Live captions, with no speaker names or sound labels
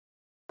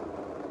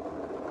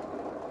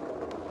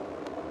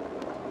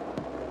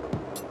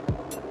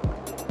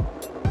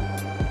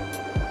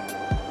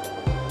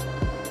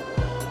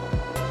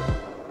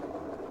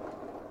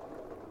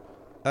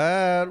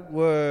At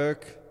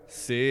work,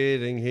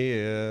 sitting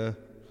here,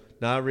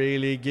 not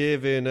really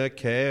giving a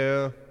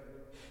care.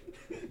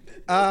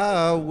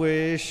 I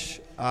wish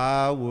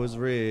I was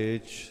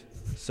rich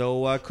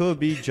so I could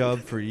be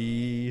job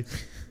free.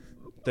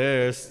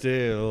 There's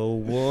still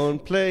one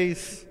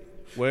place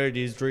where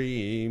these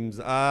dreams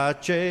I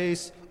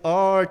chase.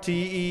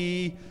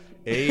 RTE,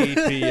 8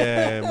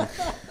 p.m.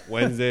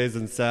 Wednesdays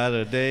and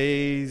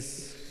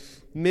Saturdays.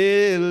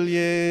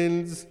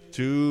 Millions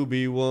to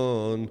be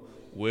won.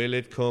 Will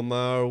it come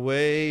our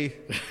way?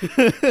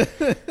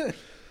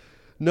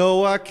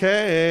 No, I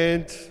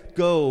can't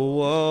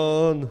go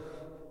on.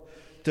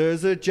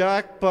 There's a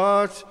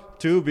jackpot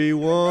to be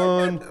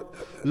won.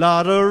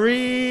 Lottery,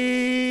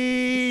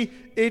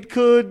 it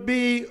could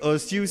be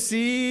us, you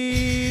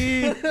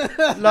see.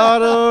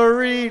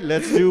 Lottery,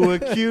 let's do a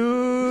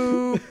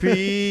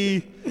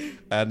QP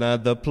and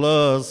add the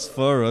plus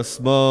for a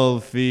small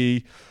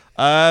fee.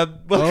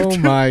 Oh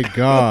my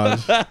God.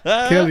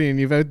 Killian,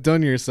 you've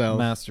outdone yourself.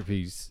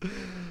 Masterpiece.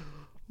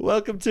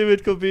 Welcome to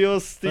It Could Be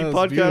Us, the That was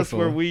podcast beautiful.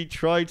 where we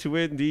try to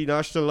win the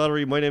National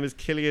Lottery. My name is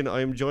Killian.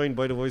 I am joined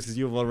by the voices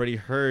you have already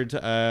heard.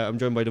 I'm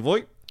joined by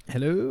Devoy.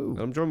 Hello.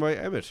 I'm joined by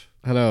Emmett.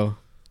 Hello.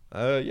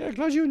 Yeah,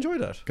 glad you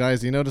enjoyed that. Guys,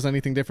 do you notice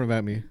anything different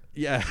about me?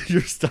 Yeah,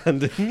 you're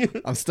standing.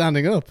 I'm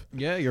standing up.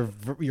 Yeah,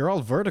 you're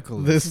all vertical.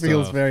 and This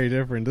feels stuff. very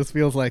different. This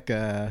feels like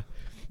I'm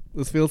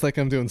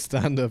doing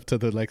stand up to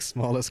the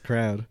smallest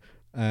crowd.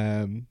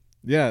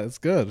 Yeah, it's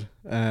good.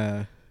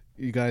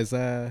 You guys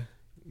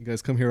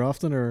come here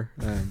often or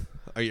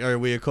Are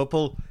we a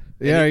couple?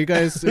 yeah, are you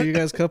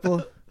guys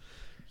couple?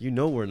 You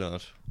know we're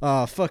not.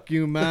 Oh, fuck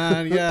you,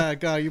 man. Yeah,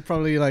 God, you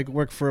probably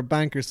work for a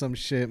bank or some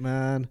shit,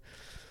 man.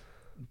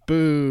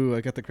 Boo.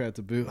 I got the crowd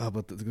to boo. Oh,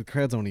 but the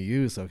crowd's only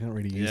you, so I can't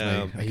really use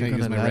Yeah. I can't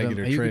use my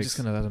regular Are you tricks. just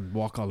gonna let him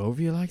walk all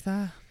over you like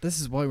that? This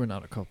is why we're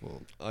not a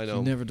couple. I know.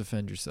 You never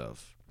defend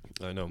yourself.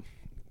 I know.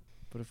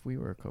 But if we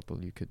were a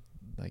couple, you could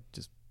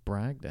just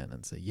brag then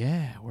and say,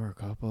 "Yeah, we're a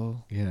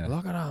couple. Yeah.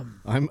 Look at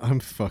them. I'm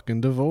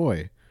fucking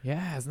Devoy.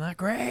 Yeah, isn't that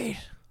great?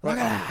 Look at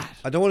that."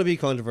 I don't want to be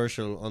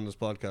controversial on this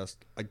podcast.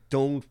 I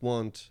don't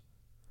want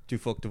to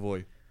fuck the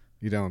boy.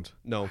 You don't.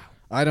 No.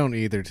 I don't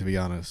either, to be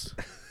honest.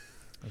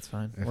 That's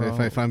fine.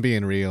 If I'm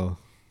being real,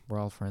 We're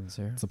all friends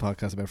here. it's a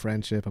podcast about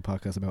friendship, a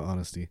podcast about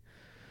honesty.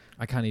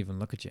 I can't even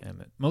look at you,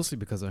 Emmett. Mostly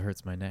because it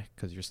hurts my neck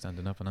because you're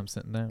standing up and I'm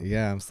sitting down.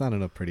 Yeah, I'm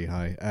standing up pretty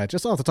high.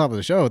 Just off the top of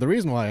the show, the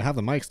reason why I have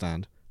the mic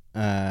stand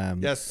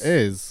Yes.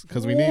 is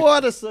because we need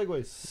What a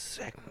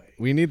segue.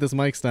 we need this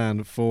mic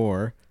stand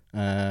for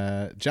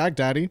Jag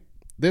Daddy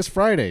this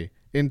Friday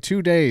in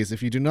 2 days.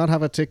 If you do not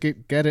have a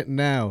ticket, get it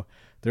now.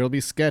 There will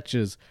be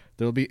sketches,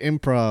 there will be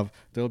improv,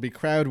 there will be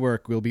crowd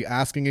work. We'll be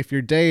asking if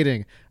you're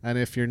dating, and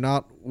if you're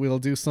not, we'll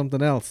do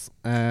something else.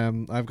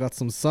 I've got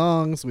some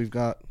songs. We've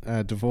got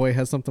Devoy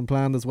has something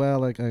planned as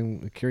well.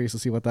 I'm curious to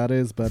see what that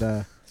is,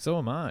 but So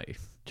am I.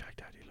 Jack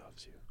Daddy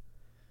loves you.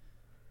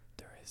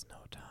 There is no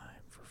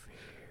time for fear.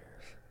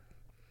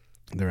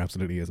 there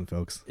absolutely isn't,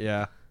 folks.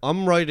 Yeah.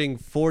 I'm writing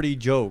 40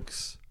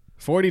 jokes.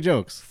 40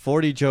 jokes.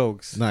 40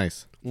 jokes.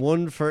 Nice.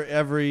 One for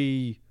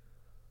every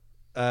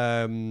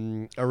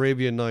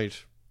Arabian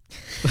Night.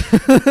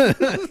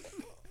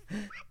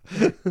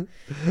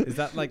 Is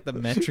that like the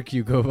metric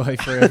you go by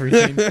for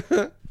everything?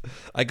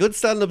 A good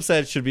stand-up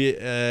set should be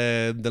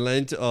the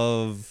length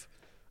of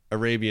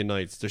Arabian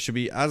Nights. There should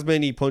be as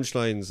many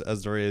punchlines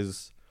as there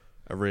is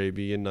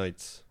Arabian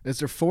Nights. Is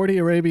there 40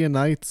 Arabian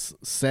Nights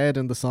said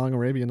in the song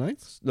Arabian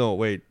Nights? No,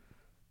 wait.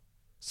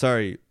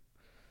 Sorry.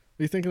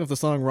 Are you thinking of the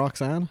song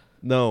Roxanne?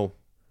 No.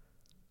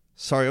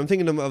 Sorry, I'm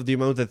thinking of the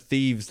amount of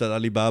thieves that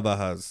Alibaba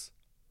has.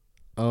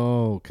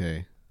 Oh,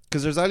 okay.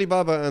 Because there's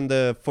Alibaba and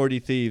the 40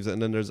 Thieves,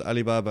 and then there's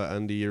Alibaba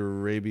and the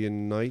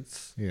Arabian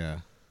Nights. Yeah.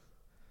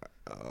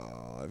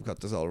 Oh, I've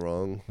got this all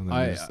wrong. And then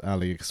there's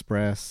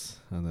AliExpress,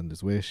 and then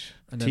there's Wish.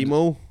 And then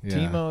Timo? Yeah.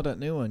 Timo, that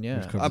new one,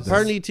 yeah. Which covers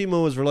Apparently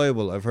Timo is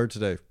reliable, I've heard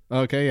today.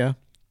 Okay, yeah.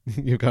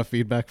 You've got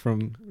feedback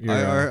from your...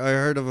 I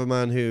heard of a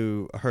man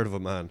who... I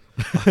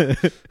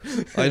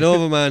know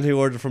of a man who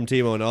ordered from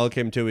Timo and it all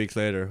came 2 weeks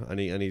later, and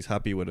he's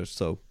happy with it,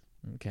 so...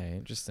 Okay,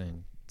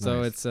 interesting.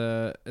 So Nice.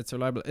 it's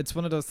reliable. It's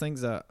one of those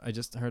things that I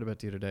just heard about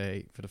the other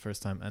day for the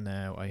first time, and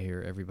now I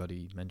hear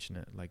everybody mention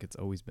it like it's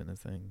always been a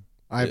thing.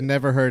 I've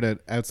never heard it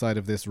outside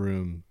of this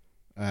room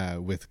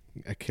with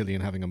a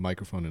Killian having a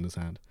microphone in his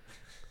hand.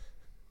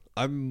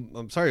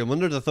 I'm sorry, I'm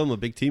under the thumb of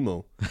Big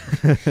Timo.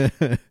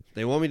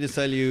 They want me to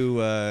sell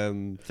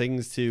you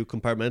things to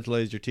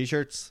compartmentalize your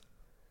t-shirts,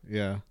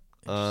 Yeah.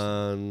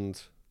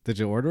 and... Did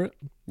you order it?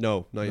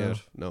 No, not No. yet,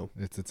 no.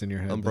 It's in your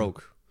head. I'm though.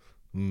 broke.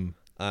 Mm.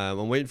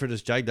 I'm waiting for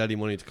this Jag Daddy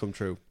money to come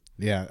true.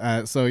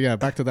 Yeah. So yeah,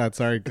 back to that.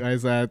 Sorry,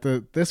 guys.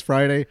 This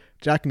Friday,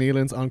 Jack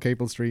Nealon's on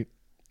Capel Street.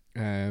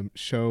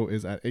 Show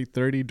is at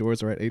 8:30.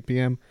 Doors are at 8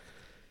 p.m.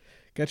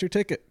 Get your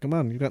ticket. Come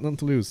on, you got nothing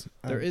to lose.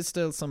 There is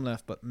still some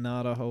left, but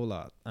not a whole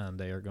lot, and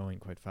they are going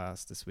quite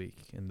fast this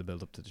week in the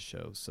build up to the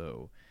show.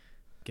 So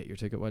get your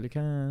ticket while you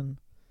can.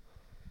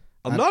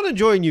 I'm not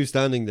enjoying you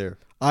standing there.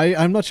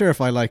 I'm not sure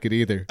if I like it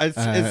either.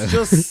 It's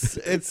just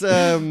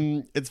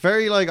it's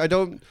very like I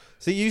don't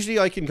see. Usually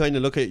I can kind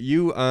of look at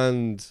you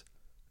and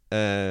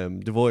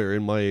Devoyer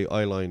in my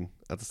eye line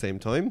at the same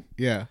time.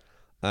 Yeah.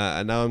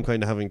 And now I'm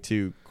kind of having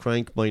to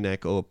crank my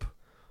neck up.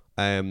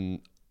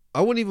 I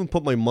wouldn't even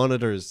put my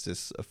monitors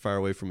this far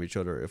away from each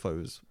other if I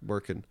was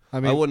working. I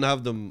mean, I wouldn't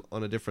have them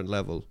on a different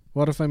level.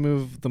 what if I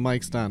move the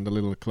mic stand a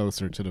little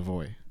closer to the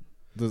voice?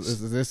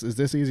 Is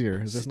this easier?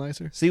 Is this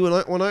nicer? See, when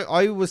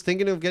I was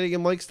thinking of getting a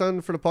mic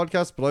stand for the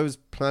podcast, but I was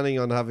planning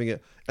on having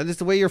it, and it's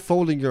the way you're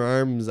folding your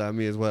arms at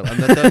me as well, and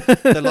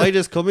that the light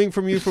is coming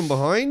from you from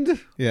behind.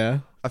 Yeah.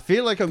 I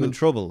feel like I'm in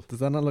trouble. Does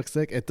that not look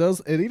sick? It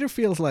does. It either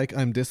feels like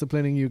I'm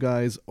disciplining you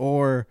guys,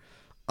 or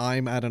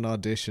I'm at an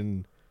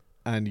audition,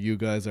 and you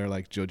guys are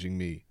like judging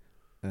me.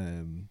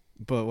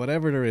 But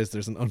whatever there is,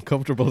 there's an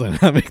uncomfortable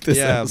dynamic this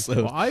Yeah. episode.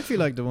 Well, I feel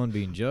like the one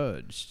being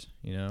judged,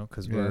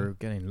 because Yeah. we're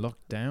getting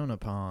looked down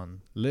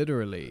upon,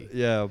 literally.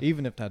 Yeah.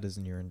 Even if that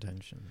isn't your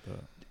intention,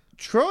 but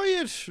Try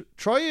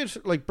it.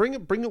 Like bring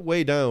it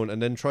way down,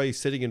 and then try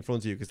sitting in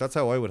front of you, because that's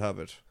how I would have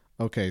it.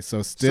 Okay,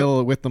 so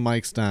still with the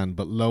mic stand,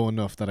 but low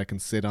enough that I can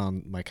sit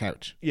on my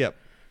couch. Yeah.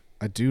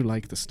 I do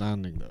like the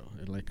standing though.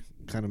 It like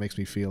kind of makes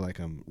me feel like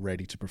I'm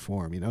ready to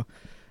perform,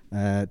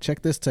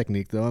 Check this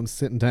technique though. I'm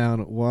sitting down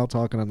while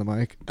talking on the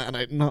mic,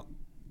 and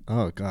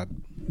oh god,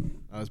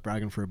 I was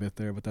bragging for a bit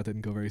there, but that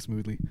didn't go very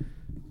smoothly.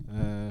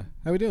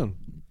 How we doing?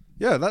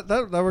 Yeah,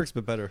 that works a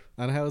bit better.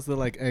 And how's the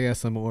like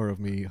ASMR of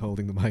me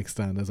holding the mic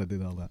stand as I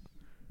did all that?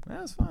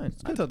 that's fine.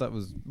 I thought that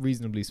was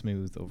reasonably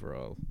smooth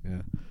overall.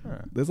 Yeah,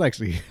 Alright. this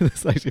actually feels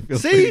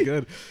See? pretty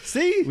good.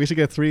 See, We should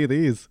get 3 of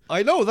these.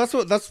 I know that's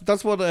what I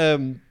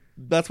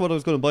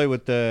was going to buy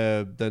with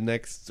the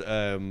next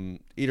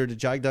either the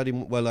Jag Daddy.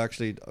 Well,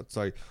 actually,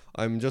 sorry,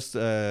 I'm just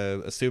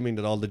assuming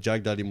that all the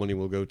Jag Daddy money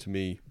will go to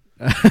me.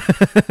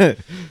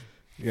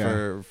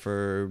 Yeah.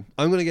 For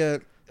I'm going to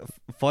get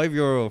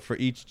 €5 for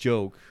each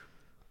joke.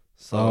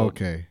 So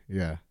Okay.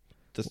 Yeah.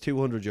 there's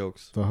 200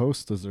 jokes. The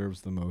host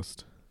deserves the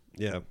most.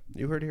 Yeah,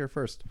 you heard it here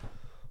first.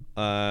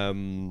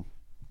 But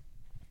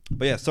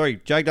yeah, sorry,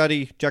 Jag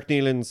Daddy, Jack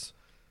Nealon's.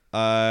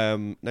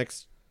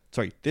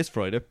 This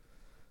Friday.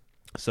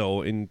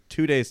 So in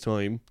 2 days'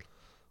 time,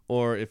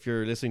 or if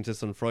you're listening to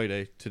this on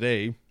Friday,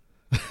 today.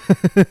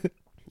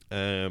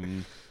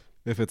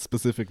 If it's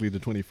specifically the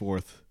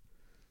 24th,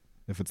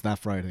 if it's that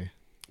Friday.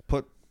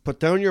 Put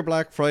down your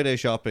Black Friday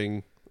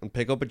shopping and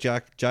pick up a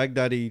Jag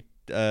Daddy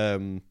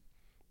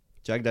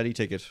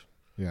ticket.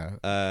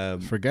 Yeah.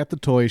 Forget the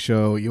toy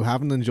show. You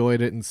haven't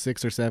enjoyed it in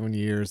 6 or 7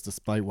 years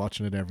despite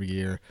watching it every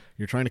year.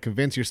 You're trying to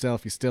convince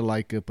yourself you still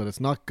like it, but it's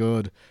not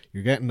good.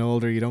 You're getting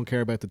older. You don't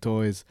care about the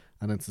toys,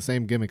 and it's the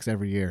same gimmicks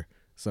every year.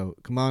 So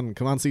come on,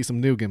 see some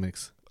new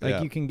gimmicks. Like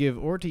Yeah. you can give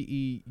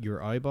RTE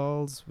your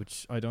eyeballs,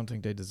 which I don't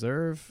think they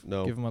deserve,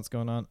 No. given what's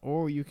going on,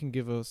 or you can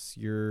give us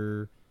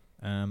your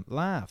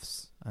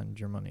laughs and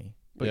your money,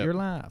 but Yeah. your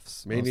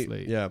laughs Maybe,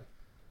 mostly. yeah.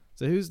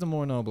 So who's the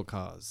more noble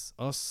cause,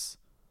 us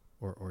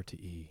or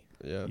RTE?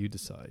 Yeah. You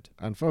decide.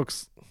 And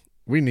folks,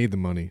 we need the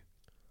money.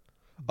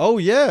 Oh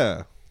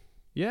yeah.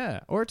 Yeah,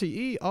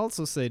 RTE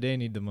also say they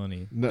need the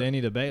money. No- They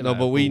need a bailout. No,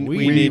 but we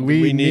we need the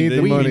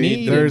we money.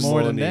 need it There's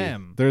more than money.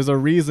 them. There's a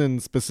reason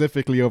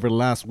specifically over the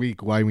last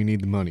week why we need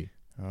the money.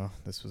 Oh,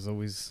 this was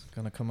always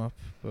gonna come up,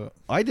 but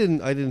I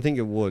didn't think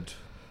it would.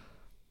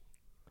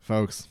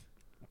 Folks,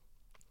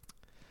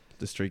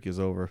 The streak is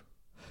over.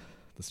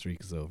 the streak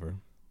is over.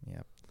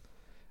 yeah.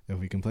 If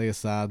we can play a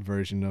sad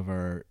version of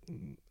our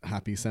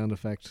happy sound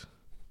effect,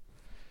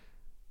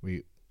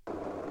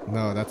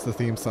 no, that's the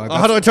theme song. Oh,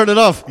 how do I turn it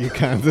off? You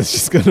can't. It's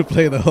just going to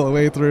play the whole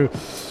way through.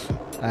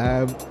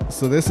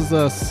 So this is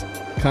us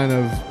kind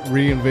of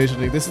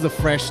re-envisioning. This is a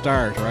fresh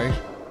start, right?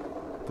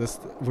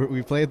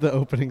 We played the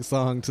opening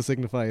song to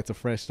signify it's a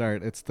fresh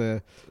start. That's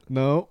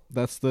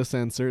the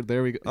censor.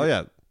 There we go. Oh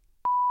yeah.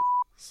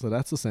 So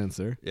that's a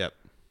censor. Yep.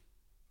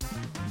 There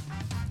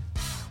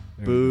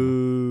we go.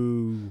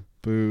 Boo.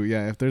 Boo.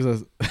 Yeah, if there's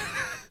a...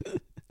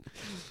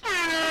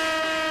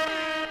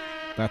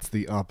 That's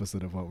the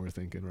opposite of what we're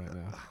thinking right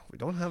now. We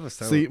don't have a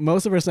sound. See,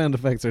 most of our sound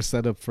effects are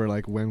set up for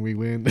like when we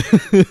win.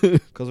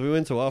 Because we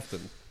win so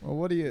often. Well,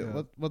 what do you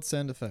Yeah. what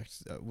sound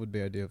effects would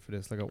be ideal for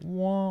this? Like a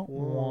wah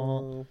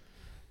wah.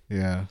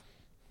 Yeah.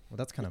 Well,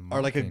 that's kind of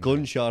Or like a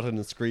gunshot and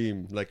a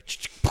scream. Like.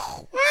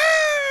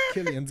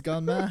 Killian's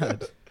gone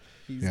mad.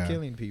 He's Yeah.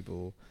 killing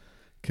people.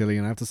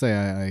 Killian, I have to say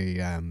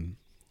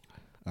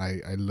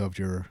I loved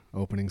your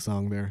opening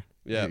song there.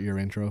 Yeah. Your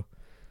intro.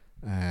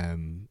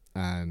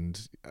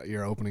 And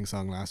your opening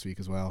song last week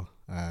as well.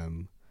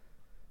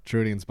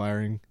 Truly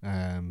inspiring.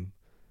 And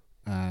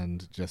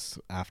just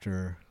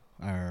after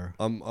our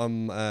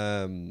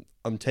I'm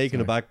taken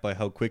Sorry. aback by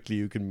how quickly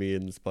you can be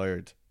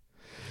inspired.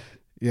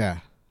 yeah.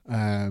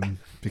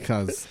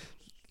 Because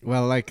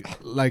well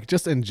like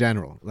just in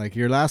general. Like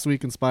your last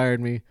week inspired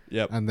me.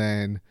 Yep. And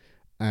then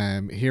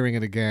hearing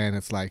it again,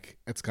 it's like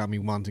it's got me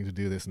wanting to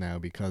do this now,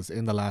 because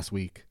in the last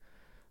week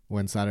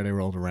when Saturday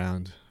rolled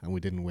around and we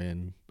didn't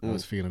win, I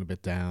was feeling a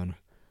bit down,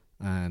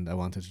 and I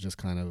wanted to just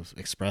kind of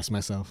express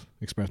myself,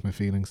 express my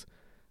feelings.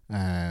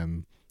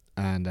 And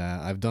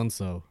I've done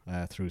so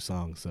through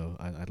song. So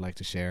I'd like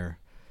to share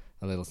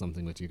a little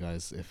something with you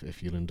guys,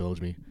 if you'll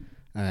indulge me.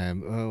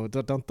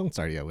 Don't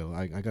start yet, Will.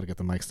 I got to get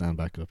the mic stand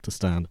back up to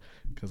stand,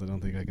 because I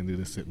don't think I can do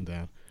this sitting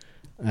down.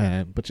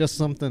 But just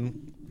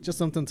something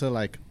to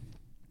like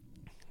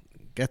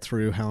get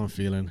through how I'm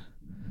feeling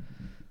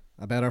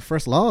about our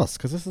first loss,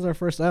 because this is our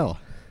first L.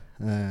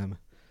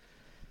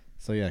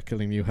 So yeah,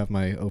 Killing You have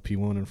my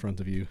OP1 in front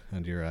of you,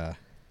 and you're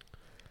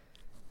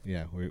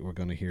we're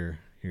gonna hear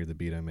the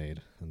beat I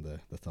made and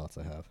the thoughts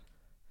I have.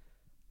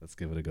 Let's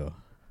give it a go.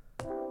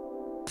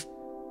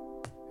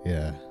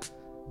 Yeah.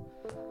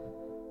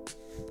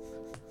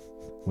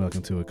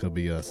 Welcome to It Could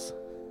Be Us.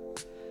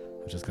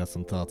 I've just got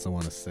some thoughts I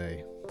want to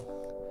say.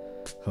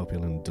 Hope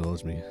you'll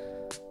indulge me.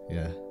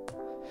 Yeah.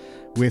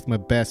 With my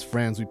best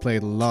friends, we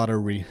played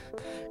lottery.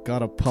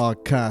 Got a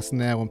podcast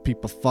now and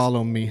people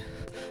follow me.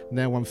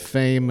 Now I'm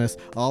famous,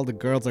 all the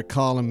girls are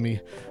calling me.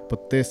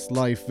 But this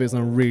life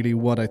isn't really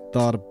what I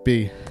thought it'd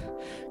be.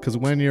 Cause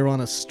when you're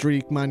on a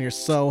streak, man, you're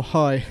so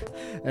high.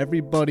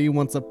 Everybody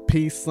wants a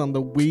piece on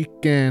the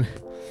weekend.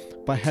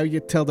 But how you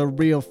tell the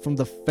real from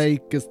the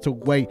fake is to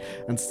wait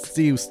and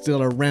see who's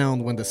still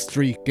around when the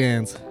streak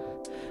ends.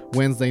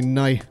 Wednesday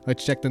night, I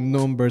check the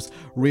numbers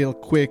real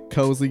quick,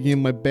 cozy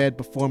in my bed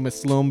before my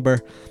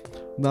slumber.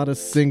 Not a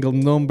single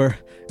number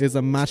is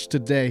a match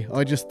today.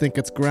 I just think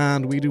it's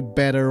grand, we do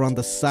better on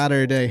the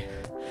Saturday.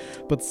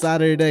 But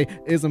Saturday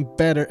isn't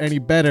any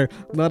better.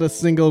 Not a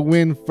single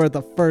win for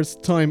the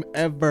first time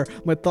ever.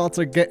 My thoughts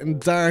are getting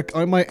dark,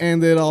 I might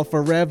end it all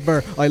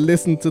forever. I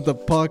listen to the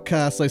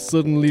podcast, I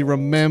suddenly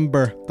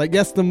remember that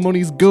yes, the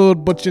money's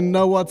good, but you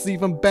know what's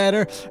even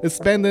better? Is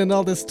spending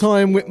all this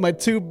time with my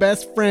two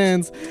best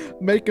friends,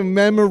 making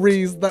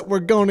memories that we're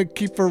gonna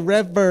keep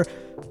forever.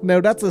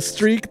 Now that's a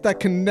streak that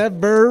can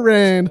never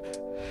end.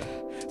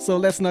 So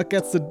let's not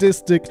get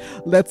sadistic.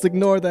 Let's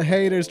ignore the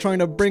haters trying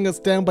to bring us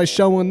down by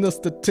showing the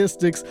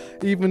statistics.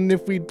 Even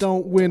if we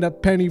don't win a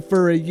penny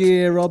for a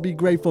year, I'll be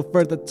grateful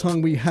for the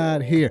tongue we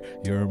had here.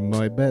 You're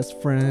my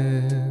best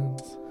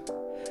friends.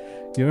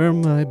 You're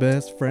my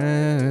best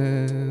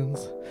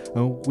friends.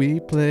 And we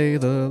play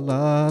the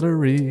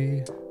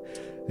lottery.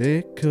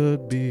 It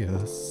could be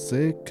us.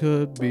 It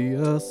could be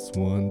us.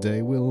 One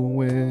day we'll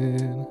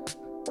win.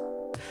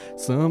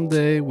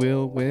 Someday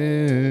we'll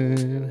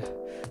win.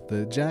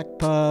 The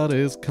jackpot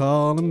is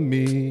calling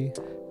me.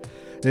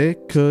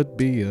 It could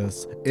be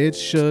us. It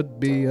should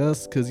be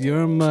us, cause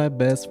you're my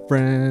best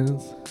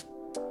friends.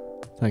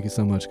 Thank you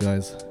so much,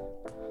 guys.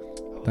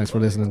 Thanks for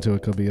listening to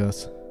It Could Be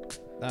Us.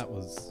 That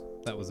was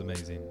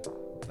amazing.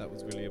 That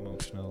was really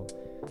emotional.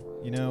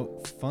 You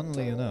know,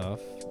 funnily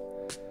enough,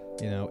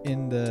 you know,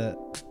 in the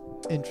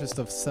interest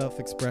of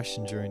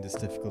self-expression during this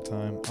difficult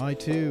time, I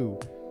too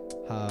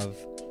have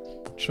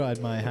tried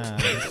my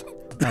hand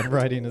at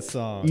writing a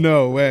song.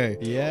 No way.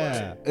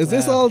 Yeah. Is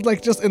this all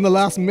like just in the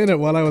last minute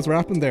while I was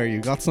rapping there? You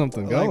got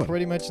something going? Like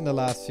pretty much in the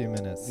last few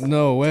minutes.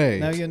 No way.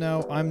 Now, you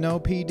know, I'm no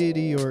P.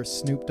 Diddy or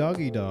Snoop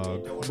Doggy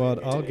Dogg,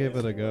 but I'll give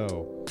it a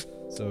go.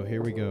 So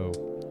here we go.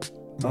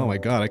 Oh my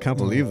god, I can't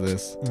believe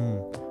this.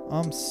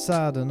 I'm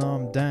sad and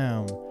I'm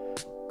down,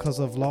 cause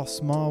I've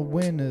lost my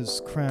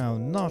winner's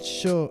crown. Not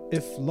sure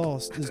if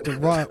lost is the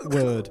right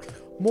word.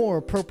 More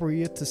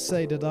appropriate to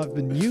say that I've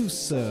been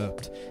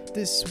usurped.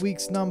 This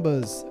week's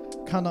numbers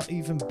cannot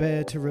even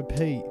bear to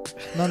repeat.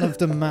 None of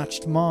them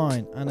matched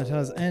mine, and it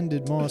has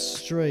ended my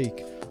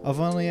streak. I've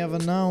only ever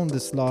known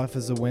this life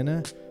as a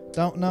winner.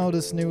 Don't know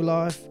this new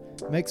life.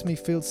 Makes me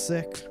feel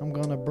sick. I'm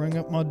gonna bring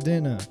up my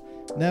dinner.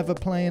 Never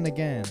playing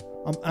again.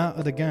 I'm out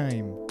of the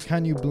game.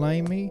 Can you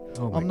blame me?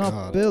 I'm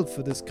not built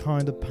for this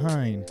kind of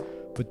pain.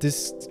 But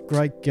this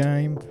great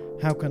game,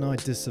 how can I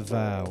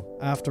disavow?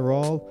 After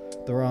all,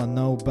 there are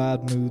no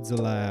bad moods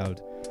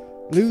allowed.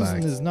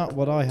 Losing is not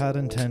what I had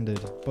intended,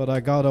 but I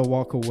gotta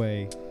walk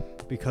away.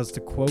 Because to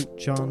quote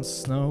Jon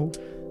Snow,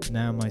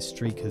 now my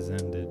streak has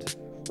ended.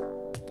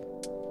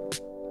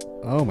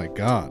 Oh my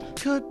god.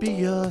 Could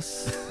be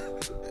us.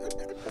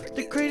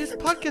 The greatest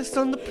podcast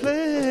on the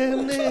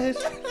planet.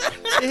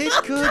 It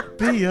could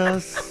be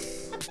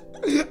us.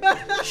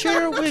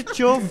 Share it with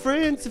your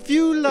friends if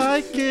you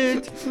like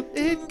it.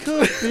 It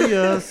could be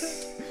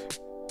us.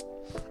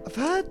 I've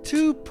had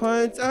 2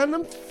 pints and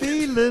I'm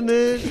feeling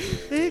it.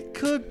 It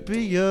could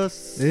be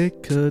us.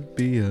 It could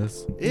be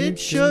us. It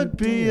should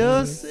be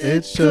us.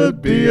 It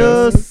should be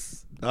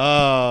us.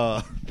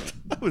 Ah,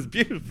 that was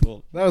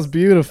beautiful. That was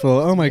beautiful.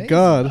 Oh my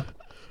god.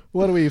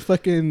 What are we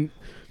fucking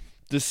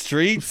the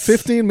streets?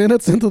 15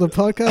 minutes into the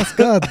podcast?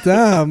 God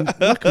damn.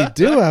 What can we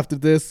do after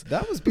this?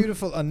 That was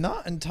beautiful and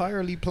not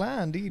entirely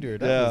planned either.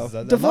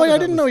 Devoy, I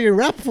didn't know your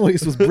rap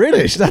voice was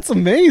British. That's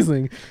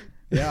amazing.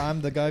 Yeah,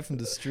 I'm the guy from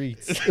the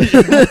streets.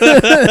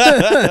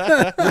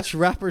 Which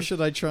rapper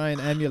should I try and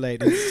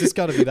emulate? It's just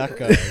got to be that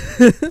guy.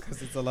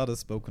 Because it's a lot of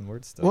spoken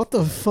word stuff. What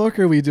the fuck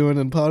are we doing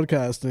in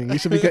podcasting? We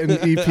should be getting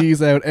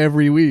EPs out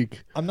every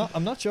week. I'm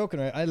not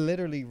joking. Right? I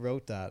literally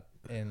wrote that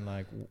in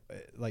like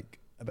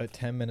about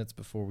 10 minutes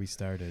before we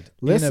started.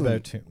 Listen. In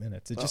about 2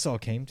 minutes. It just all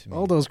came to me.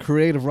 All those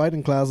creative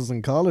writing classes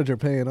in college are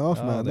paying off,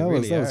 Oh, man. they That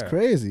really was are.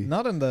 crazy.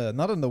 Not in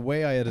the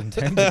way I had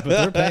intended, but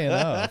they're paying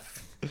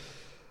off.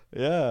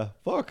 Yeah,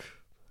 fuck.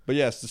 But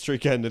yes, the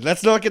streak ended.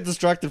 Let's not get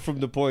distracted from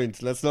the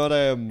point. Let's not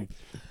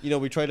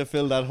we try to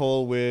fill that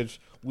hole with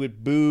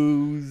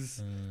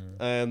booze.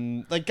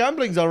 Like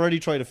gambling's already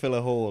trying to fill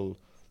a hole,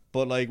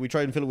 but like we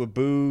try and fill it with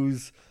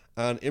booze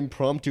and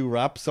impromptu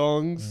rap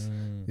songs.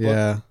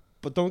 Yeah.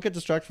 But don't get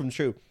distracted from the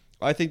truth.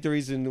 I think the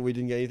reason we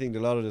didn't get anything to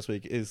Lotto this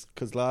week is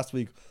because last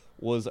week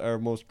was our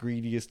most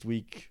greediest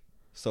week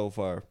so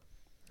far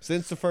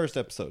since the first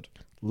episode.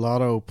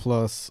 Lotto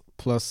plus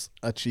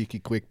a cheeky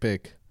quick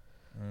pick.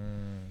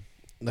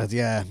 That's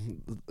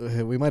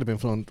we might have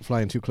been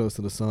flying too close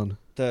to the sun.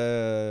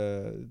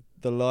 The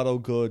Lotto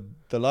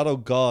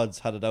gods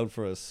had it out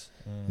for us.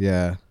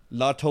 Yeah.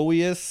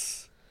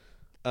 Lottoius,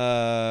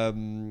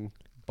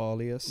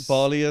 Balius.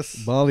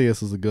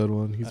 Balius is a good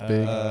one. He's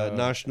big.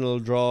 National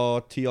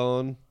Draw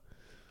Tion.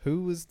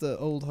 Who was the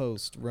old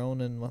host?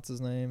 Ronan, what's his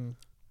name?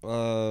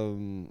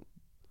 I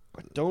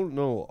don't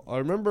know. I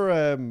remember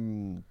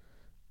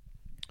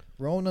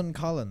Ronan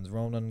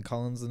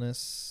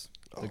Collinsinus.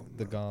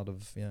 The god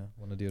of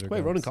one of the other wait,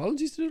 gods. Ronan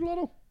Collins used to do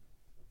Lotto?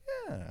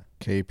 Yeah.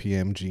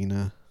 KPM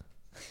Gina.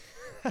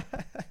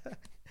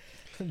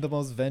 The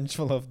most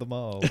vengeful of them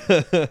all.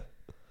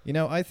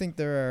 I think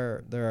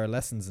there are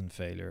lessons in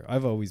failure.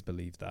 I've always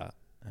believed that.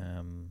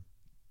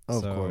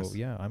 Of course.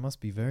 Yeah, I must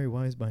be very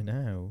wise by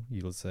now,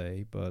 you'll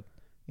say, but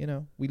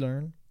we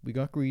learn. We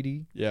got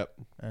greedy. Yep.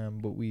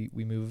 But we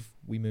move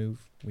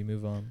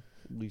on.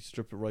 We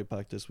strip it right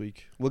back this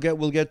week. We'll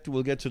get to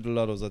the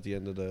Lottos at the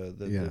end of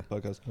the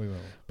podcast. We will.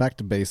 Back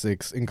to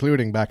basics,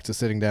 including back to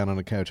sitting down on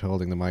a couch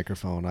holding the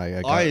microphone.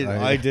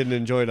 I didn't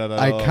enjoy that at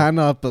all. I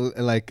cannot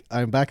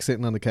I'm back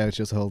sitting on the couch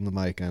just holding the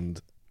mic,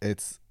 and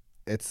it's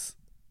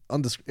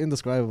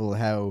indescribable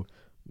how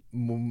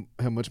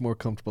much more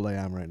comfortable I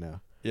am right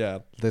now. Yeah.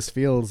 This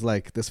feels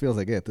like it. This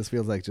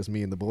feels like just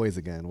me and the boys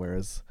again.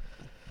 Whereas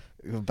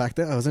back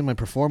then I was in my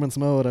performance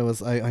mode.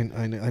 I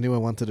knew I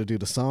wanted to do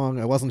the song.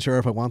 I wasn't sure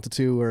if I wanted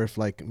to or if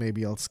like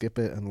maybe I'll skip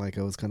it, and like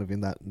I was kind of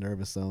in that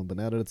nervous zone. But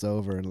now that it's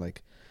over and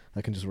like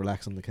I can just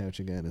relax on the couch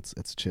again,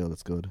 it's chill.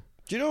 It's good.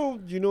 Do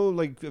you know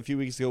like a few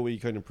weeks ago we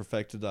kind of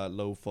perfected that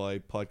lo-fi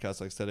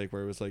podcast aesthetic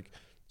where it was like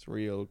it's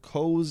real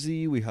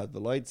cozy. We had the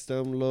lights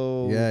down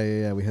low.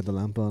 Yeah. We had the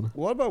lamp on.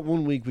 What about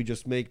 1 week we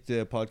just make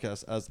the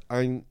podcast as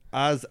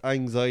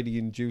anxiety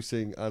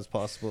inducing as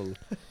possible?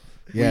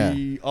 Yeah.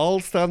 We all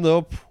stand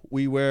up.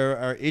 We wear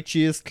our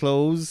itchiest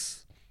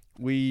clothes.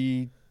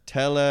 We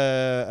tell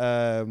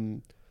a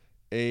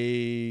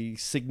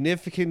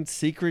significant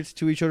secret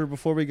to each other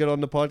before we get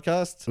on the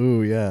podcast.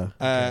 Ooh, yeah.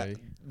 Okay.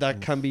 That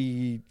can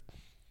be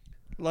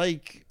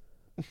like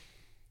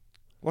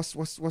what's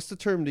the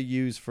term they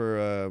use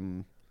for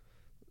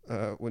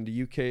when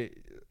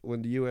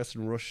the US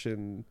and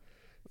Russian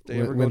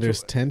When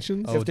there's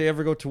tensions? if they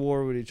ever go to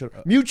war with each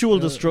other, mutual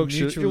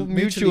destruction,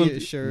 mutually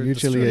assured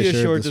Mutually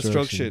assured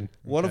destruction. destruction.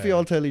 What if we Okay.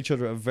 all tell each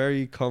other a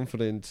very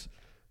confident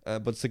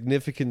but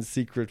significant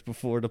secret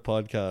before the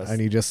podcast?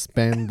 And you just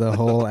spend the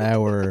whole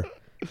hour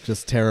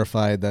just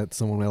terrified that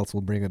someone else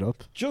will bring it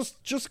up.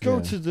 just go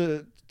Yeah. to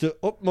the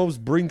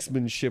utmost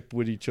brinksmanship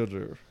with each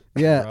other.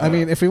 Yeah, I Right.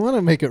 mean, if we want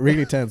to make it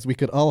really tense, we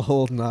could all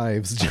hold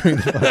knives during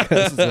the podcast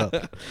as well.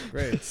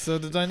 Great. So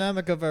the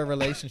dynamic of our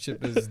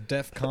relationship is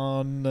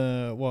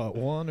DEFCON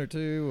 1 or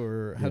 2,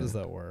 or how Yeah. does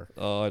that work?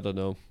 Oh, I don't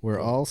know. We're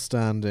all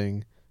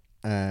standing.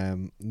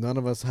 None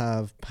of us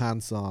have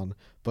pants on,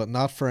 but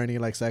not for any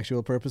like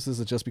sexual purposes.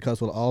 It's just because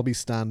we'll all be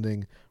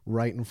standing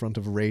right in front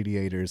of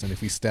radiators, and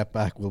if we step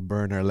back, we'll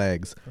burn our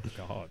legs. Oh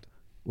God.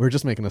 We're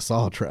just making a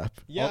saw trap.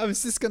 Yeah, I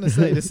was just gonna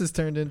say this has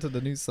turned into the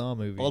new Saw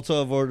movie.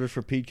 Also, I've ordered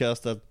for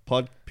Petecast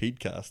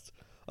Petecast.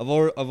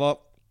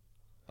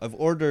 I've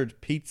ordered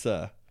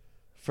pizza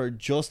for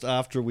just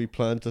after we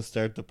plan to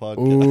start the podcast.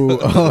 Ooh,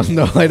 oh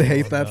no, I'd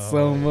hate that no.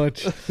 so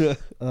much.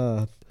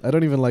 I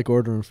don't even like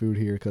ordering food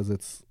here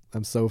because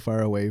I'm so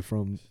far away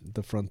from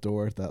the front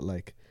door that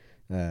like,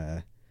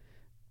 I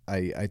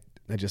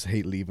just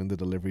hate leaving the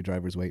delivery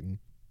drivers waiting.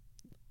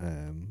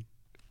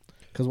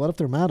 Because what if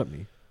they're mad at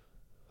me?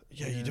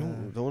 Yeah, you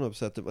don't want to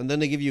upset them. And then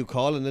they give you a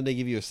call, and then they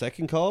give you a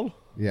second call.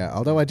 Yeah,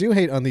 although I do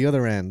hate on the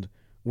other end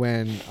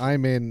when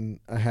I'm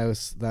in a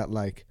house that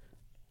like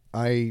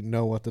I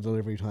know what the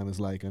delivery time is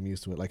like. I'm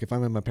used to it. Like if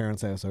I'm in my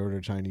parents' house, I order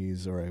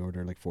Chinese or I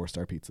order like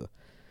 4-star pizza.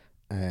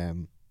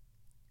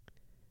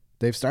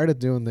 They've started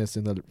doing this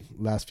in the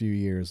last few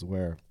years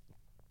where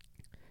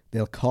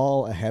they'll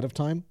call ahead of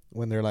time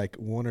when they're like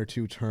 1 or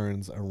 2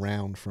 turns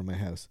around from my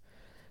house,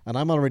 and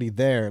I'm already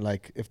there.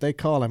 Like if they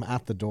call, I'm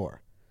at the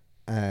door.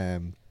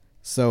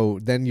 So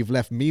then you've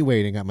left me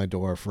waiting at my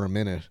door for a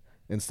minute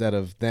instead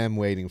of them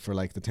waiting for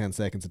like the 10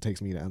 seconds it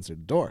takes me to answer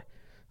the door.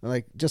 And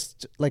like,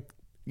 just like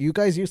you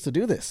guys used to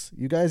do this.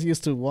 You guys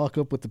used to walk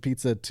up with the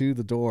pizza to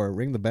the door,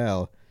 ring the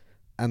bell,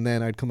 and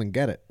then I'd come and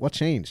get it. What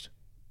changed?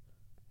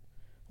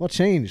 What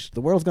changed?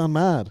 The world's gone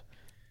mad.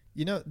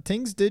 You know,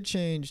 things did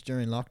change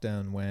during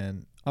lockdown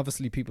when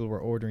obviously people were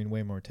ordering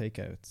way more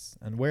takeouts.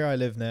 And where I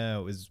live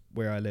now is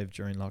where I lived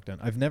during lockdown.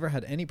 I've never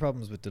had any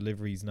problems with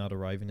deliveries not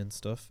arriving and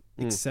stuff,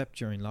 except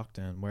during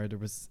lockdown, where there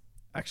was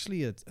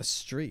actually a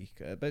streak,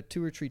 about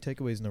 2 or 3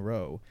 takeaways in a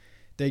row.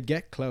 They'd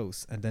get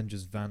close and then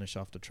just vanish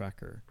off the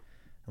tracker.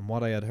 And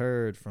what I had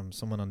heard from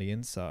someone on the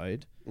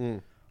inside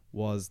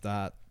was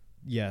that,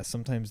 yeah,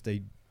 sometimes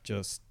they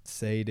just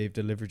say they've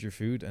delivered your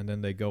food and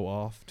then they go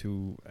off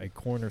to a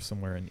corner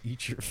somewhere and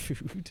eat your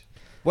food.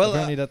 Well,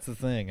 apparently that's the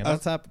thing, and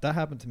that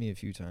happened to me a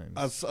few times.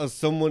 As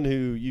someone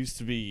who used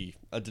to be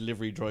a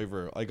delivery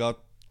driver, I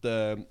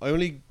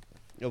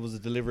was a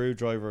delivery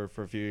driver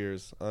for a few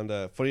years,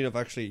 and funny enough,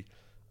 actually,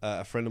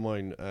 a friend of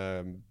mine,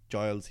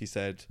 Giles, he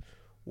said,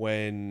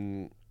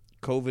 when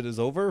COVID is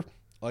over,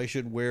 I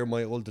should wear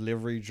my old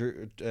delivery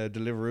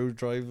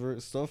driver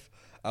stuff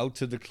out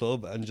to the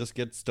club and just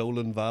get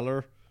stolen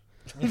valor.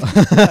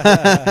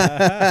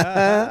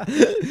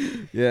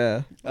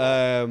 Yeah.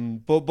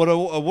 But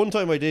one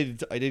time I did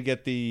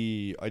get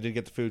the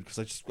food,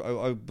 because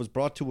I was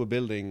brought to a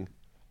building.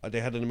 They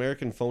had an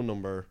American phone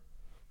number,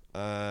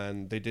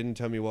 and they didn't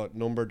tell me what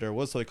number there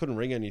was, so I couldn't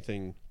ring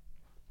anything.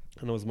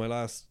 And it was my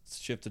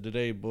last shift of the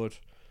day,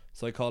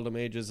 so I called them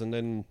ages, and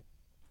then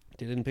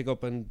they didn't pick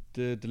up, and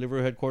the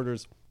delivery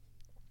headquarters,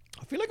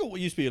 I feel like it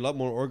used to be a lot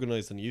more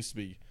organized than it used to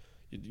be.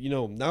 You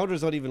know, now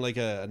there's not even like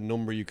a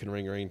number you can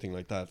ring or anything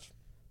like that.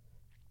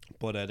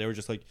 But they were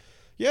just like,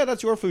 yeah,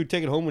 that's your food,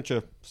 take it home with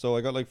you. So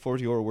I got like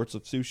 €40 worth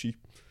of sushi.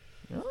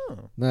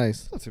 Oh,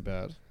 Nice. not too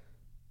bad.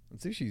 And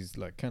sushi's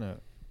like kind of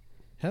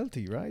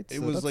healthy, right? It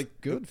So was that's like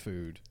good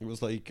food. It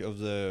was like, I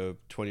was a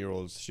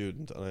 20-year-old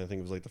student, and I think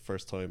it was like the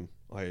first time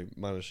I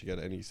managed to get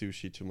any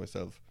sushi to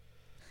myself.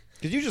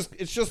 Because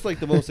it's just like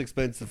the most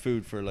expensive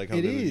food for like how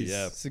It little, is.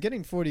 yeah. So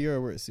getting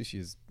 €40 worth of sushi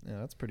is,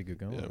 that's pretty good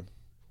going. Yeah.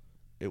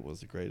 It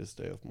was the greatest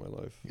day of my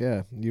life.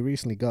 Yeah, you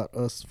recently got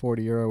us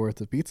 €40 worth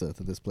of pizza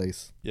to this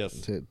place.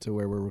 Yes. To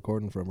where we're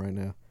recording from right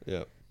now.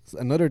 Yeah.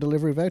 Another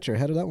delivery voucher.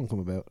 How did that one come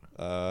about?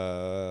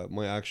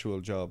 My actual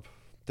job.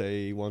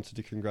 They wanted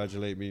to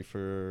congratulate me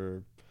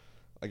for,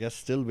 I guess,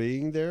 still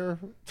being there.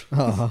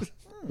 Oh,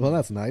 well,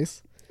 that's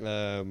nice.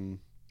 Yeah.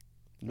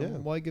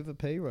 Why give a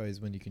pay rise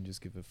when you can just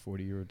give a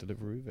 €40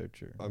 delivery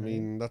voucher? I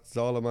mean, that's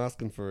all I'm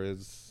asking for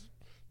is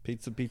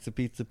pizza, pizza,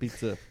 pizza,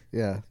 pizza.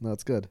 Yeah, no,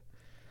 it's good.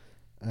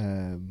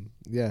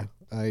 Yeah,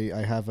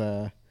 I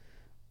have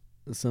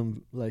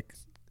some like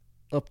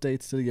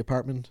updates to the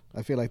apartment.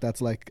 I feel like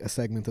that's like a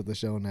segment of the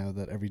show now,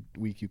 that every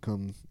week you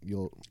come,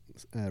 you'll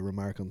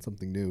remark on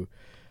something new.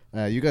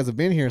 You guys have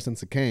been here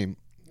since it came,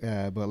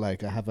 but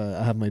like I have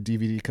my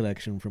DVD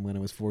collection from when I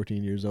was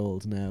 14 years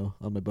old now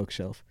on my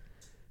bookshelf.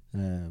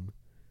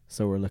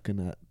 So we're looking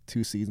at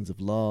 2 seasons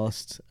of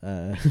Lost,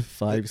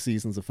 5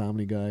 seasons of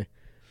Family Guy.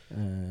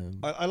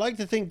 I like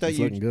to think that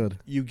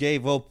you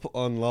gave up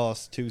on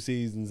Lost 2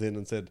 seasons in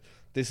and said,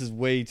 this is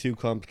way too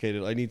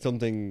complicated. I need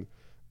something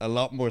a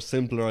lot more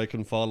simpler I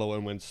can follow,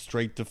 and went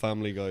straight to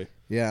Family Guy.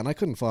 Yeah, and I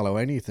couldn't follow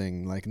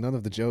anything. Like, none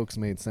of the jokes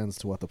made sense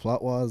to what the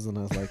plot was, and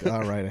I was like,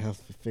 all right, I have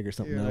to figure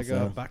something else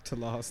out. Back to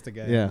Lost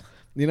again. Yeah.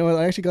 You know what?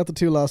 I actually got the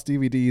 2 Lost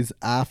DVDs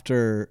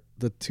after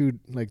the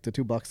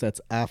two box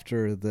sets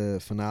after the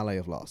finale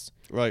of Lost.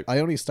 Right. I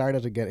only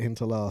started to get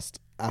into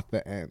Lost at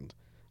the end.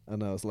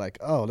 And I was like,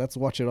 oh, let's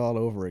watch it all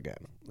over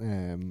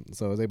again.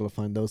 So I was able to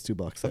find those 2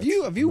 box sets.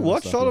 Have you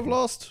watched all of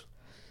Lost?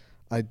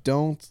 I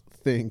don't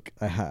think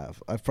I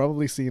have. I've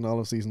probably seen all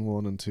of season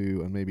 1 and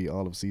 2, and maybe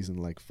all of season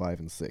like 5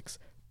 and 6.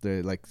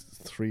 They're like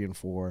 3 and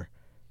 4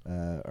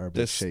 are a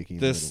bit shaky.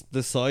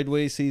 The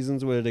Sideways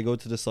seasons where they go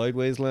to the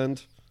Sideways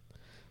land.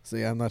 So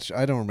yeah, I'm not sure.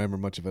 I don't remember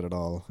much of it at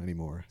all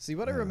anymore. See,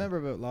 what I remember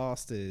about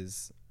Lost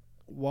is,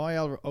 why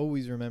I'll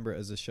always remember it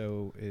as a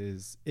show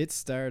is, it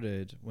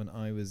started when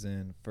I was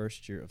in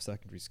first year of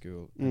secondary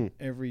school. And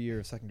every year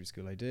of secondary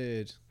school I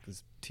did,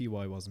 because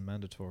TY wasn't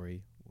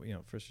mandatory,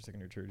 first year, second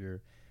year, third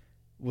year,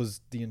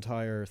 was the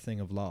entire thing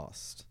of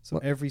Lost. So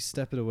every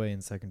step of the way in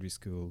secondary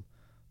school,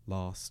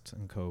 Lost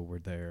and co were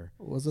there.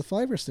 Was it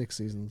 5 or 6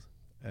 seasons?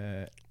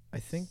 I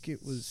think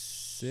it was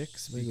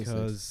 6,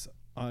 because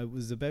I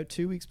was about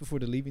 2 weeks before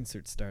the Leaving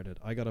Cert started.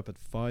 I got up at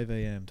 5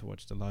 a.m. to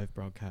watch the live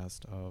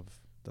broadcast of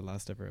the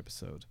last ever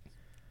episode,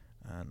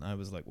 and I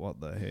was like,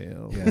 what the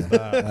hell is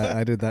that?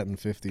 I did that in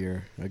 5th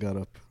year. I got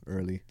up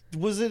early.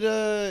 Was it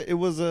it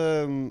was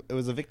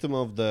a victim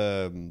of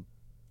the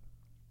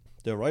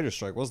writer's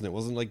strike, wasn't it?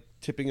 Wasn't like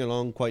tipping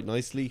along quite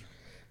nicely?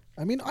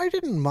 I mean, I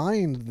didn't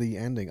mind the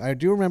ending. I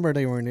do remember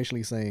they were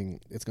initially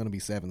saying it's going to be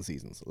 7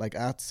 seasons. Like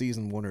at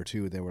season 1 or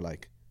 2, they were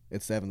like,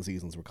 it's 7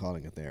 seasons, we're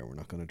calling it there. We're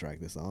not going to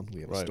drag this on.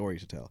 We have a story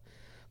to tell.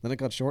 Then it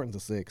got shortened to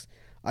 6.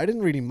 I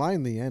didn't really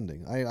mind the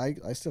ending.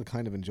 I still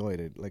kind of enjoyed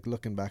it. Like,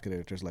 looking back at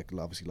it, there's like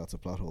obviously lots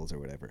of plot holes or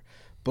whatever.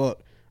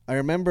 But I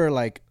remember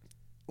like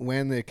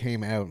when it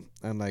came out,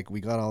 and like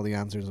we got all the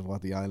answers of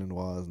what the island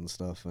was and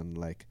stuff, and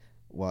like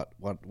what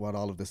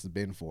all of this has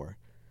been for.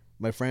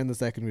 My friend in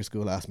secondary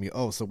school asked me,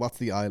 oh, so what's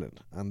the island?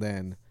 And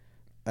then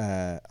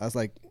I was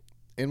like,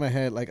 in my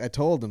head, like I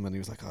told him, and he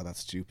was like, oh,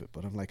 that's stupid.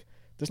 But I'm like,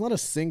 there's not a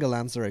single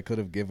answer I could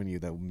have given you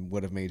that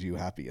would have made you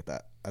happy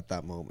at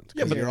that moment.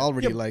 Yeah, Yeah, but you're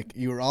already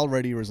you're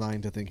already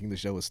resigned to thinking the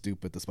show is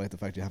stupid, despite the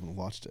fact you haven't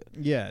watched it.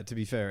 Yeah, to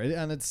be fair,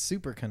 and it's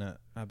super kind of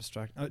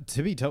abstract.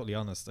 To be totally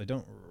honest, I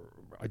don't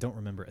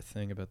remember a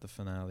thing about the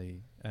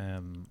finale,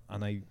 and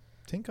I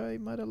think I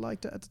might have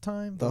liked it at the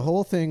time. The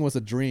whole thing was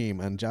a dream,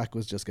 and Jack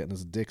was just getting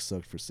his dick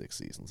sucked for 6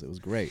 seasons. It was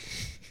great.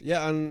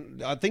 Yeah,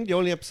 and I think the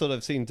only episode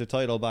I've seen to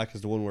tie it all back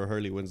is the one where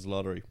Hurley wins the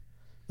lottery.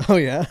 Oh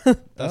yeah.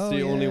 That's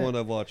the only one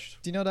I've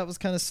watched. Do you know that was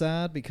kind of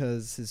sad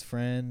because his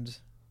friend,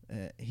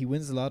 he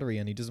wins the lottery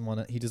and he doesn't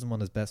want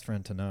his best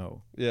friend to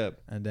know. Yeah.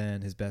 And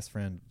then his best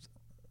friend,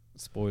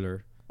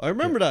 spoiler. I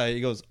remember that. He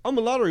goes, I'm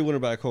a lottery winner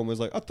back home. I was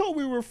like, I thought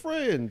we were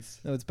friends.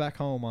 No, it's back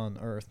home on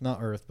Earth. Not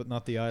Earth, but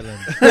not the island.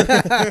 So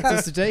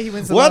it's the day he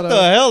wins the What lotto.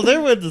 the hell? They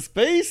went to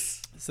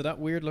space? So that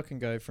weird looking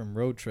guy from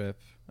Road Trip,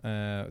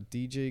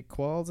 DJ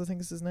Qualls, I think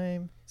is his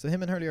name. So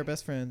him and Hurley are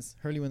best friends.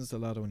 Hurley wins the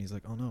lotto and he's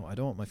like, oh no, I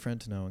don't want my friend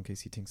to know in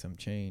case he thinks I'm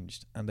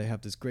changed. And they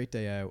have this great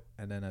day out,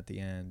 and then at the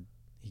end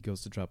he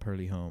goes to drop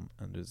Hurley home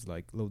and there's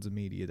like loads of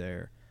media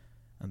there,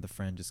 and the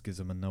friend just gives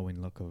him a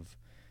knowing look of,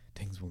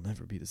 things will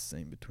never be the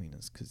same between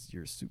us because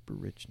you're super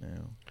rich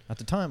now. At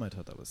the time I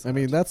thought that was sad. I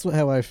mean, that's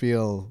how I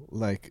feel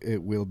like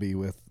it will be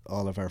with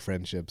all of our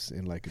friendships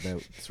in like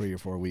about 3 or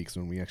 4 weeks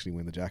when we actually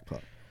win the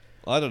jackpot.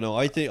 I don't know.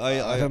 I think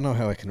I don't know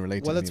how I can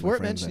relate to well, any it's of my worth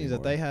friends mentioning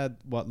anymore. that they had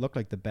what looked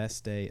like the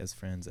best day as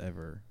friends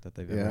ever that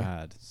they've ever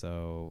had.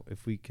 So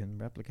if we can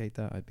replicate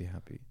that, I'd be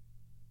happy.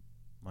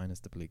 Minus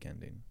the bleak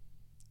ending.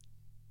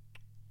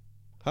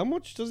 How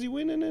much does he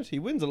win in it? He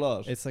wins a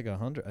lot. It's like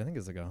 100. I think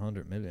it's like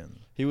 100 million.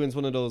 He wins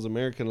one of those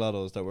American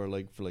lottos that were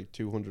like for like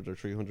 200 or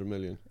 300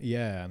 million.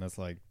 Yeah, and it's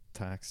like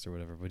taxed or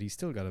whatever, but he's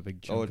still got a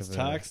big chunk. Oh, it's of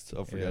taxed?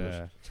 Oh, forget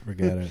it.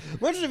 Forget it.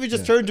 Imagine if he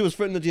just turned to his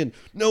friend at the end.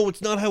 No,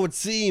 it's not how it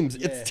seems.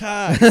 Yeah. It's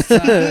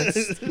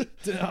taxed.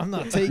 I'm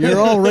not taking. You're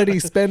already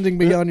spending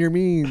beyond your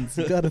means.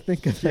 You got to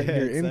think about Yeah,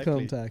 your exactly.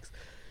 income tax.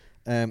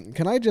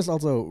 Can I just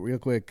also real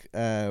quick?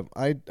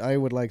 I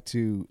would like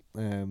to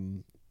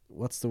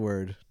what's the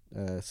word?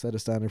 Set a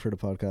standard for the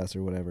podcast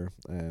or whatever.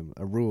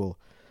 A rule.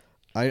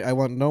 I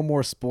want no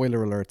more spoiler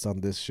alerts on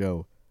this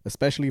show,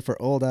 especially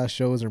for old ass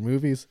shows or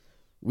movies.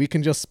 We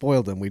can just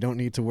spoil them. We don't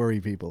need to worry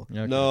people.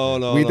 Okay, No, okay.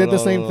 no. We no, did the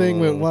no, same no, thing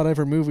no, with no.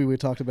 whatever movie we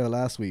talked about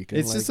last week. And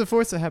It's just a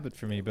force of habit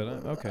for me, but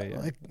okay. Yeah.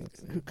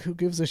 like, who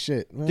gives a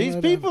shit? Man, These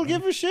I people don't-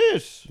 give a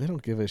shit. They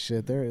don't give a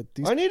shit.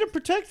 I need to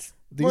protect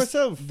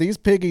myself. These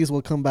piggies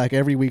will come back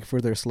every week for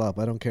their slop.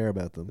 I don't care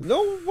about them.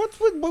 No, what's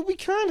with? But we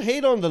can't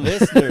hate on the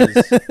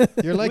listeners.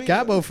 You're like We-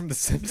 Gabbo from The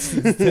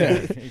Simpsons.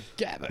 there.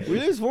 Gabbo. We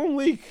lose 1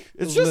 week.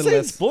 It's A just little saying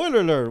less. spoiler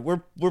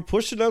alert. We're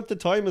pushing out the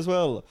time as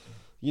well.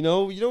 You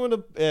know in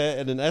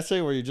an essay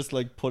where you just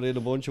like put in a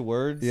bunch of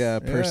words. Yeah,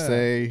 per Yeah.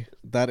 se.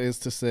 That is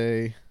to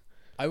say.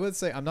 I would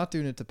say I'm not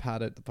doing it to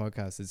pad out the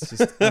podcast. It's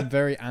just I'm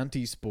very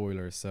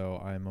anti-spoiler,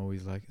 so I'm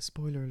always like,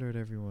 spoiler alert,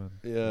 everyone.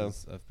 Yeah.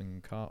 'Cause I've been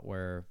caught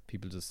where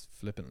people just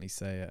flippantly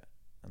say it,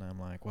 and I'm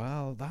like,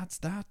 well, that's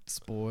that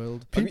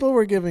spoiled. People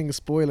were giving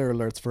spoiler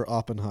alerts for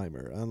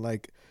Oppenheimer, and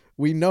like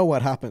we know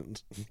what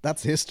happened.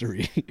 That's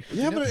history.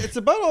 Yeah, but it's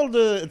about all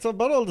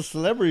the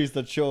celebrities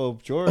that show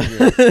up during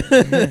it.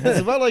 It's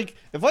about like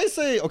if I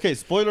say, okay,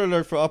 spoiler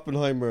alert for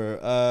Oppenheimer.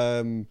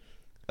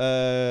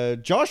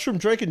 Josh from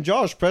Drake and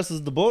Josh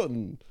presses the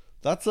button.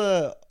 That's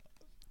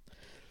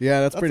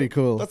That's pretty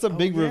cool. That's a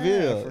big yeah, I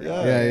reveal.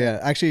 forgot. Yeah.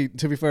 Actually,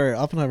 to be fair,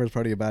 Oppenheimer is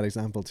probably a bad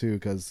example too,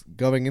 because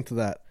going into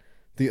that,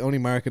 the only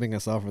marketing I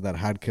saw for that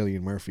had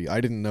Cillian Murphy.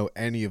 I didn't know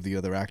any of the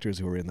other actors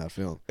who were in that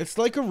film, It's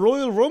like a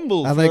Royal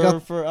Rumble And they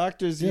got- for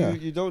actors Yeah.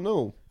 you don't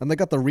know. and they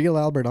got the real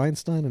Albert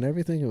Einstein and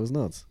everything. It was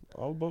nuts.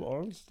 Albert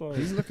Einstein.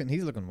 He's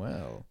looking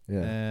well.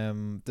 Yeah.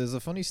 There's a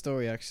funny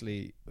story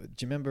actually. Do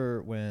you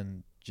remember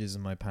when Jizz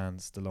in My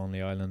Pants, The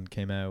Lonely Island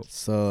came out?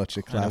 Such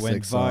a And it classic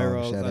went song.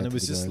 viral, Shout out and it to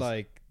was the just guys.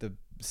 like the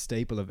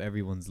staple of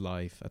everyone's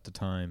life at the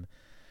time.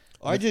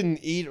 I didn't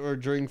eat or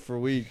drink for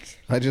weeks.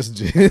 I just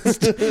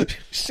jizzed.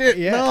 Shit.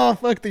 Yeah. No,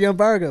 fuck the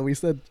embargo. We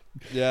said.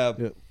 Yeah.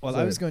 Well, I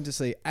Sorry. was going to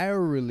say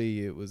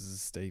hourly it was a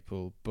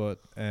staple, but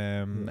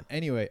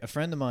anyway, a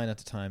friend of mine at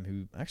the time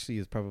who actually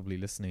is probably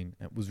listening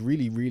was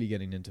really, really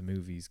getting into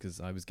movies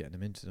because I was getting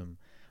him into them.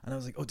 And I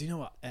was like, oh, do you know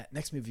what?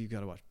 Next movie you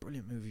got to watch.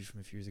 Brilliant movie from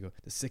a few years ago.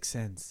 The Sixth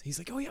Sense. He's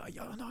like, oh, yeah,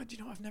 no, do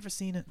you know, I've never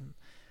seen it. And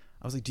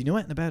I was like, do you know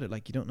anything about it?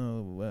 Like, you don't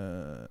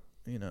know,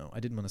 I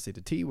didn't want to say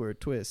the T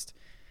word, twist.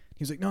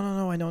 He was like,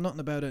 no, I know nothing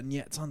about it. And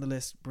yeah, it's on the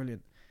list.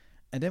 Brilliant.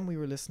 And then we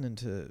were listening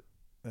to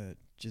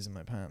Jizz in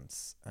My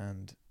Pants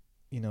and,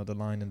 the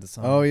line in the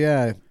song. Oh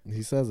yeah,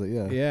 he says it.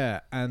 Yeah. Yeah,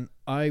 and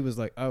I was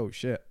like, oh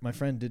shit, my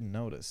friend didn't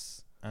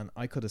notice, and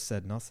I could have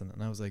said nothing,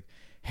 and I was like,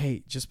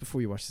 hey, just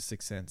before you watch The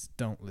Sixth Sense,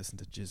 don't listen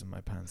to Jizz in My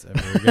Pants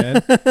ever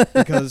again,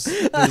 because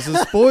there's a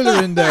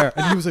spoiler in there.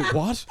 And he was like,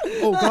 what?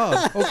 Oh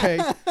god, okay.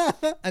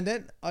 And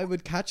then I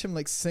would catch him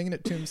like singing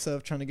it to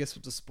himself, trying to guess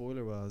what the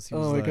spoiler was. He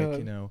was Oh my like,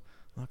 God.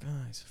 look,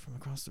 eyes from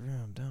across the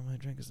room, down my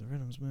drink is the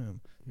rhythm's boom.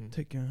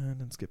 Take your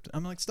hand and skip.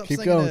 I'm like, stop Keep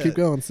singing going. it. Keep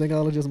going. Sing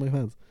all of Jizz in My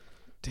Pants.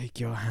 Take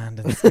your hand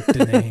and skip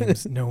the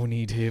names. No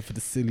need here for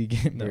the silly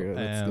game. No,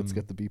 Yeah, let's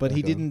get the beat but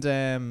he back on.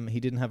 didn't. He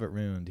didn't have it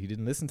ruined. He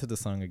didn't listen to the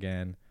song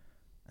again,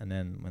 and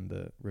then when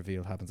the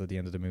reveal happens at the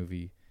end of the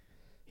movie,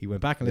 he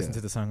went back and listened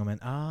to the song and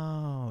went,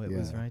 "Oh, it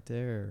was Yeah. right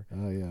there."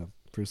 Oh yeah,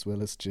 Bruce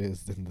Willis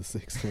jizzed in the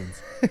Sixth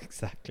Sense.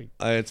 Exactly.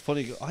 It's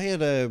funny. I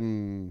had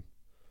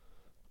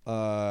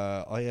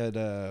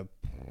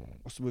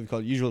what's the movie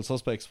called? Usual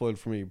Suspects spoiled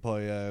for me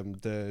by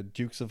the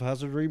Dukes of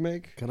Hazzard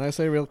remake. Can I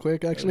say real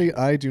quick? Actually,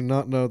 I do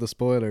not know the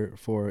spoiler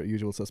for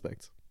Usual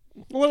Suspects.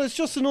 Well, it's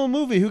just an old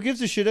movie. Who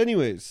gives a shit,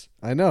 anyways?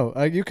 I know.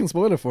 You can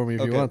spoil it for me if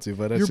you Okay. want to,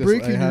 but it's You're just,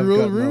 breaking I have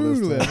your own gotten all this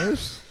rule,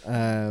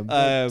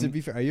 stuff. to be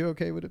fair, are you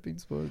okay with it being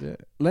spoiled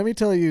yet? Let me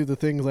tell you the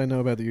things I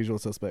know about the Usual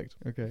Suspect.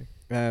 Okay.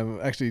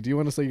 Actually, do you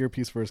want to say your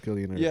piece first,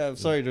 Killian? or- Yeah,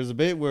 sorry. There's a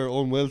bit where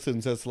Owen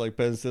Wilson says to, like,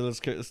 Ben Stiller's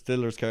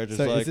character,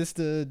 So like, is this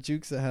the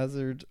Dukes of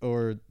Hazzard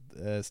or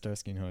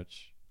Starsky and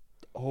Hutch?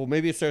 oh,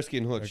 maybe it's Starsky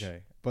and Hutch.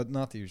 Okay, but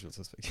not the Usual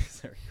Suspect.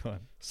 Sorry, go on.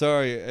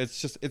 Sorry,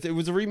 it's just it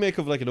was a remake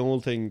of like an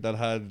old thing that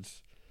had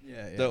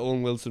Yeah, the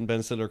Owen Wilson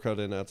Ben Stiller crowd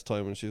in at the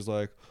time, and she's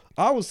like,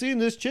 I was seeing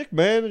this chick,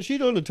 man, and she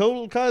done a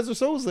total Kaiser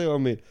Soze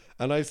on me.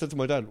 And I said to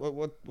my dad,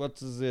 what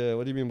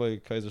do you mean by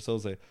Kaiser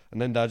Soze? And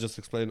then Dad just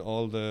explained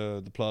all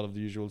the plot of The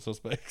Usual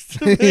Suspects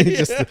to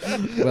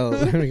me. Well,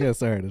 let me get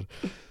started.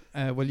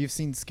 well, you've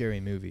seen Scary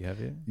Movie, have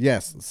you?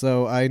 Yes,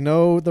 so I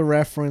know the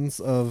reference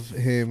of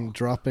him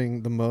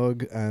dropping the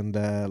mug and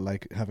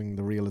like having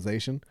the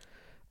realization.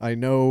 I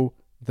know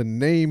the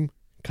name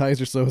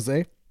Kaiser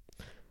Soze,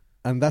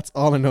 and that's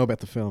all I know about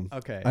the film.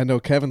 Okay. I know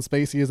Kevin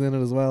Spacey is in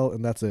it as well,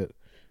 and that's it.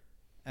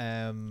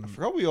 I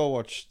forgot we all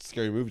watched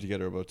Scary Movie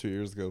together about 2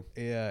 years ago.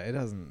 Yeah, it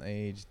hasn't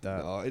aged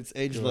that. No, it's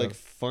aged good. like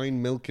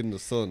fine milk in the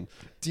sun.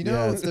 Do you know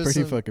Yeah, it's there's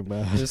pretty some, fucking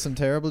bad. there's some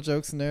terrible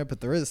jokes in there,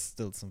 but there is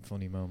still some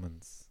funny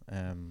moments.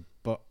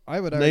 But I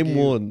would Name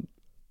argue, one.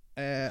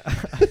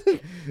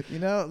 you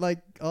know, like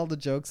all the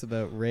jokes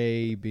about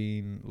Ray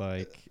being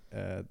like,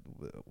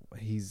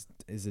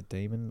 is it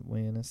Damon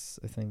Wayans?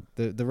 I think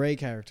the Ray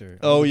character.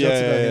 Oh, All the jokes yeah,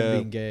 about yeah, him yeah.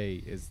 being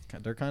gay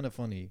they're kind of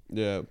funny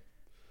Yeah.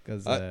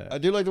 because I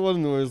do like the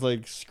one where it's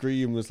like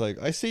Scream was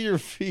like, I see your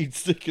feet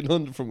sticking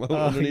under from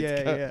underneath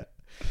the cat. yeah.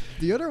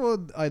 The other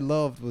one I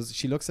loved was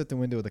she looks at the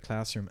window of the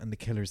classroom and the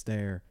killer's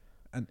there,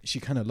 and she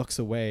kind of looks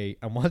away,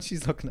 and while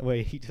she's looking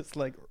away, he just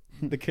like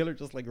the killer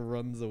just like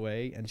runs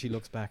away, and she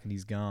looks back and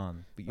he's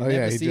gone. But you Oh never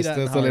yeah, he see just that in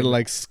does a horror little movies.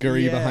 like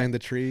scurry Yeah. behind the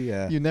tree.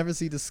 Yeah. You never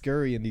see the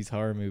scurry in these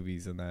horror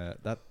movies, and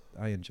that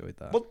I enjoyed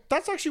that. Well,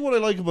 that's actually what I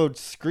like about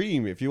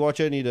Scream. If you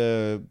watch any of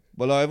the...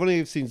 Well, I've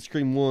only seen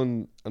Scream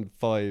 1 and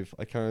 5.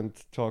 I can't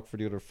talk for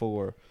the other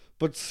 4.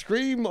 But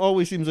Scream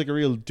always seems like a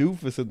real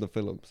doofus in the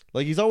films.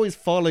 Like, he's always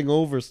falling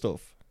over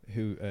stuff.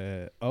 Who?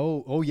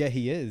 Oh yeah,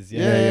 he is. Yeah.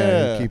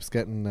 Yeah. He keeps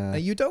getting.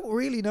 And you don't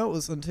really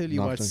notice until you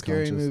Knocked watch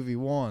Scary unconscious. Movie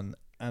 1,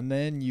 and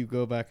then you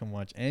go back and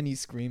watch any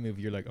Scream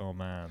movie. You're like, oh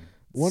man,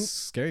 One-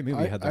 Scary Movie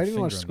I had their didn't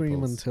finger watch on the Scream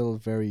pulse. until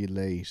very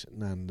late,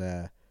 and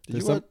Did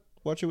there's you some-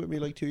 watch it with me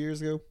like 2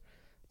 years ago?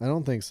 I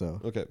don't think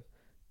so. Okay.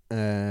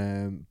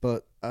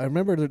 But I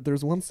remember that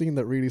there's one scene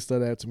that really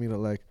stood out to me that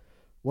like,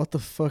 what the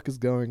fuck is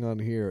going on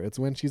here? It's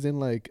when she's in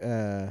like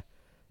a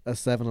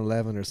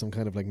 7-Eleven or some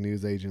kind of like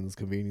newsagent's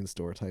convenience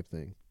store type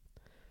thing,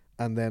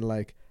 and then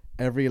like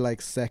every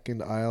like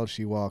second aisle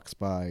she walks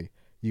by,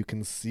 you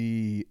can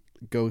see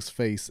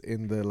Ghostface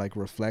in the like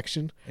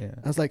reflection. Yeah.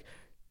 I was like,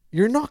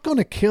 you're not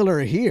gonna kill her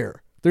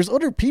here. There's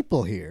other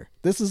people here.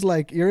 This is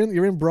like you're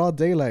in broad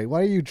daylight.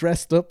 Why are you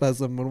dressed up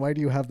as him, and why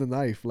do you have the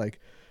knife like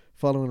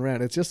following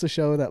around? It's just to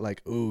show that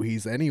like, ooh,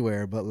 he's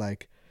anywhere. But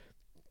like,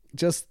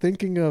 just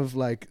thinking of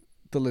like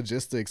the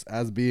logistics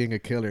as being a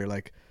killer,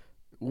 like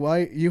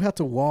why you had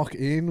to walk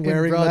in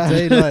wearing broad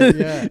that? daylight,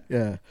 yeah.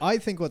 Yeah. I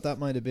think what that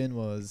might have been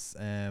was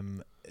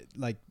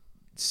like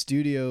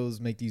studios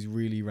make these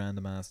really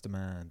random ass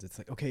demands. It's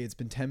like, okay, it's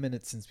been 10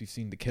 minutes since we've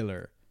seen the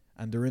killer,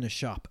 and they're in a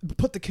shop.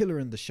 Put the killer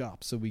in the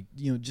shop, so we,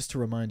 just to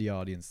remind the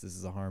audience this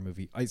is a horror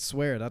movie. I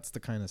swear that's the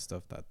kind of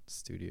stuff that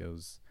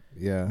studios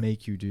Yeah.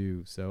 make you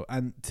do. So,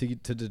 and to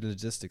the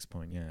logistics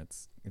point, yeah,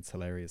 it's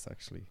hilarious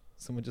actually.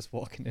 Someone just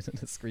walking in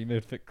a Scream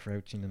outfit,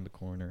 crouching in the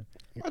corner.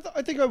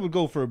 I think I would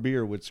go for a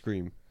beer with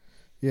Scream.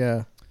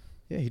 Yeah.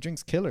 Yeah, he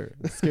drinks Killer.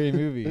 It's a Scary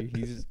Movie.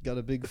 He's got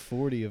a big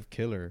 40 of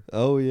Killer.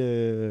 Oh,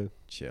 yeah.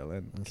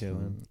 Chilling, That's killing,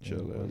 fun.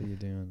 chilling. What are you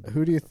doing?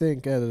 Who do you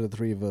think out of the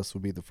three of us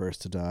would be the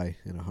first to die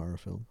in a horror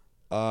film?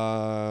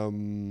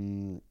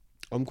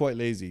 I'm quite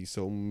lazy,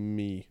 so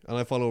me. And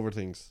I fall over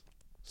things,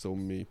 so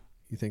me.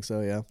 You think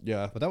so? Yeah.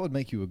 Yeah. But that would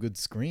make you a good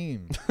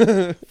Scream.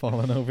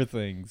 Falling over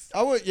things.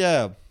 I would,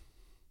 yeah.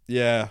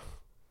 Yeah.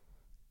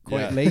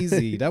 Quite Yeah.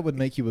 lazy. That would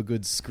make you a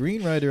good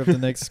screenwriter of the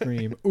next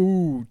Scream.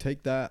 Ooh,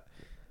 take that.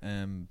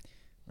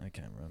 I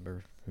can't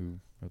remember who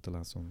wrote the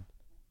last one.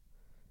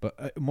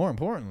 But more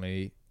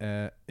importantly,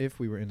 if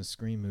we were in a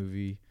Scream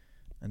movie,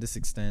 and this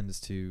extends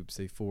to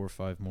say 4 or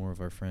 5 more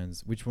of our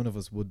friends, which one of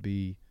us would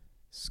be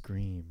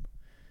Scream?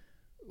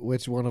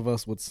 Which one of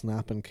us would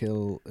snap and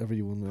kill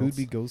everyone else? Who'd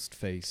be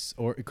Ghostface?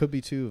 Or it could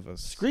be 2 of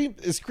us. Scream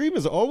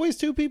is always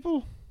 2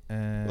 people?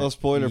 Oh,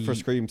 spoiler for the-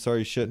 Scream.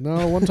 Sorry, shit.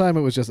 No, one time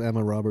it was just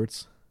Emma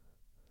Roberts.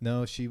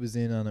 No, she was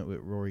in on it with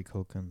Rory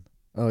Culkin.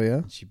 Oh yeah.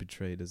 And she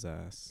betrayed his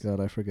ass. God,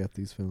 I forget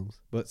these films.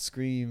 But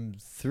Scream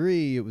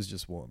 3, it was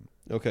just one.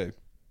 Okay.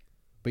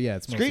 But yeah,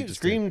 it's mostly just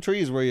Scream 3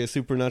 is where you have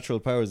supernatural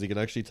powers. You can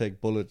actually take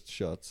bullet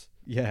shots.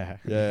 Yeah,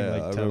 you Yeah, can,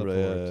 like, I remember.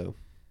 teleport. Yeah.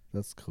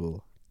 That's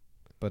cool.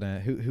 But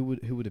who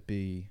would it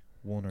be?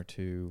 One or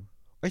two?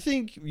 I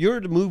think you're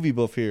the movie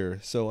buff here,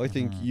 so I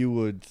think Uh-huh. you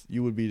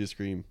would be the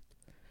Scream.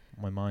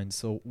 My mind's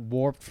so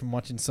warped from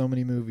watching so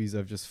many movies.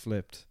 I've just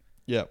flipped.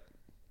 Yeah.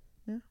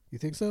 You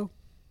think so?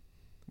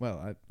 Well,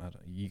 I don't,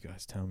 you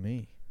guys tell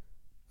me.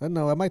 I don't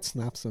know. I might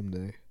snap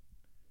someday.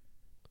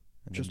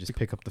 And Just just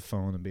pick up the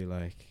phone and be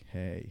like,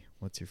 "Hey,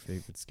 what's your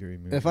favorite scary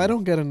movie?" If I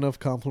don't get enough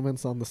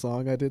compliments on the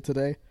song I did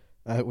today,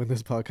 when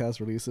this podcast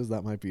releases,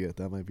 that might be it.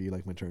 That might be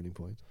like my turning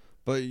point.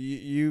 But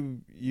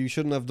you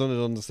shouldn't have done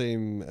it on the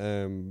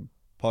same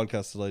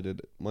podcast that I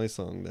did my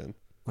song then.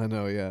 I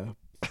know, yeah.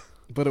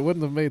 But it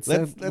wouldn't have made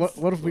sense.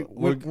 What if we...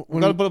 We're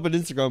gonna put up an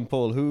Instagram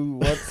poll.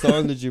 What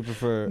song did you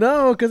prefer?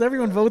 No, because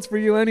everyone votes for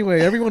you anyway.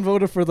 Everyone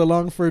voted for the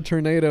Longford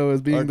Tornado as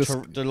Or being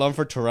the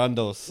Longford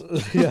Tyrandos.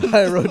 Yeah,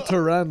 I wrote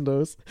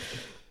Tyrandos.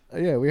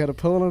 Yeah, we had a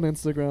poll on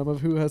Instagram of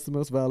who has the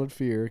most valid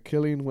fear: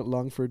 Killian with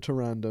Longford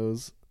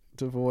Tyrandos,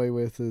 Devoy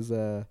with his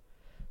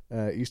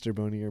Easter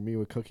Bunny, or me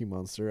with Cookie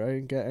Monster. I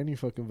didn't get any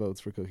fucking votes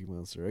for Cookie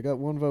Monster. I got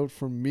one vote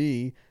from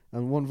me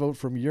and one vote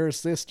from your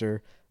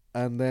sister,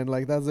 and then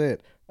like that's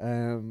it.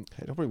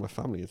 Hey, don't bring my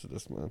family into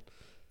this, man.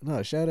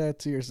 No, shout out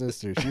to your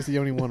sister. She's the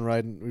only one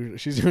riding.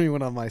 She's the only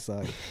one on my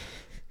side.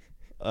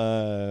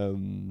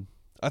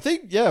 I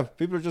think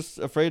people are just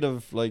afraid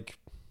of like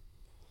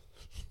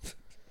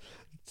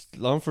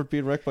Longford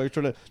being wrecked by a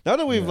tornado. Now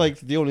that we've like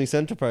the only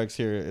centre parks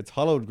here, it's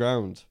hollowed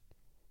ground.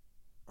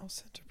 Oh,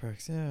 Centre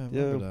Parks, yeah, I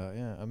remember that.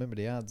 Yeah, I remember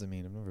the ads. I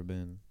mean, I've never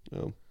been.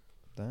 No.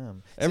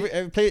 Damn.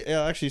 Every play.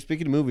 Actually,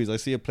 speaking of movies, I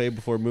see a play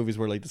before movies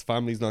where like this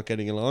family's not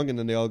getting along, and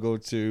then they all go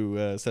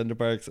to centre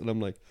parks, and I'm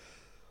like,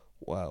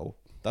 wow,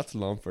 that's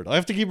Longford. I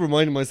have to keep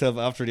reminding myself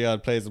after the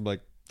ad plays. I'm like,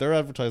 they're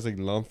advertising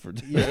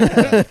Longford. Yeah.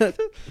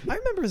 I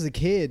remember as a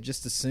kid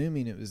just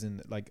assuming it was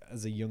in, like,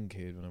 as a young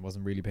kid when I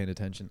wasn't really paying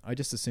attention, I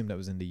just assumed that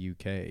was in the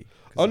UK.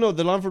 Oh no,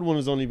 the Longford one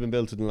has only been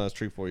built in the last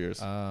 3-4 years.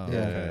 Oh, Yeah.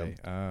 okay.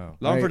 Oh.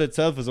 Longford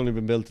itself has only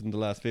been built in the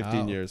last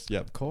 15 Oh, years. Yeah,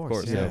 Of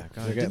course, yeah. yeah. God,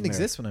 They're it getting didn't there.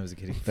 exist when I was a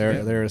kid.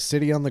 They're a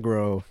city on the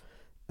grow.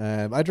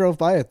 I drove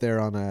by it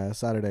there on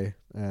Saturday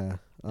on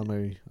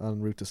my en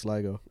route to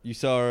Sligo. You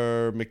saw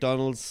our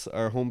McDonald's,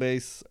 our home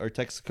base, our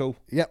Texaco.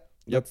 Yep.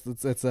 Yep.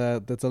 It's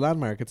a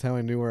landmark. It's how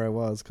I knew where I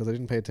was because I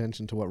didn't pay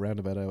attention to what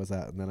roundabout I was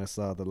at, and then I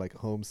saw the like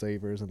Home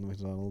Savers and the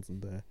McDonald's,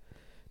 and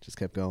just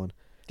kept going.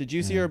 Did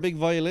you see our big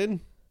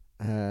violin?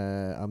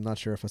 I'm not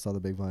sure if I saw the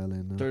big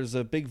violin. No. There's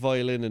a big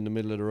violin in the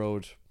middle of the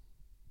road,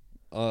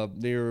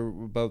 near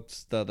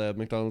about that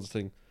McDonald's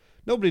thing.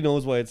 Nobody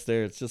knows why it's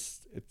there. It's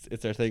just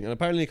it's their thing, and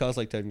apparently it costs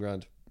like 10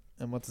 grand.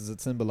 And what does it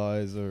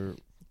symbolize? Or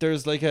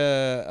There's like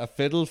a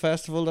fiddle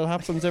festival that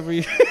happens every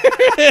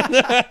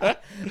year.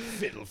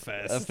 Fiddle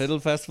Fest. A fiddle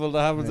festival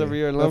that happens Hey, every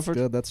year in that's Longford.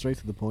 good. That's straight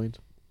to the point.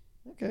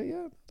 Okay,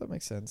 yeah, that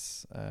makes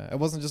sense. It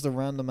wasn't just a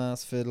random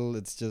ass fiddle.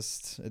 It's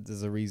just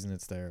there's a reason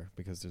it's there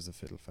because there's a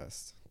fiddle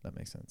fest. That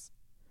makes sense.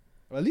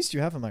 Well, at least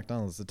you have a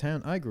McDonald's. The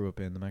town I grew up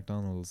in, the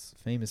McDonald's,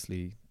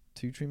 famously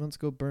 2-3 months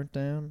ago burnt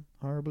down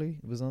horribly.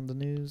 It was on the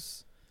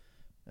news.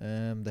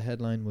 The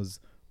headline was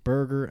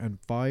 "Burger and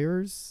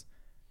Fires,"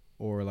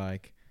 or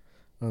like,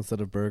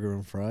 Instead of burger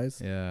and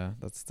fries. yeah,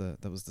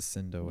 that was the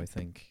Sindo, I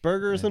think.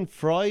 Burgers Yeah. and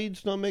fried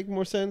not make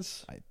more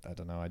sense. I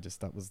don't know. I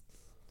just that was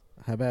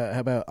How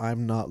about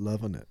I'm not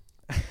loving it?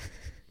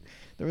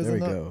 there was There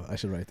we ano- go. I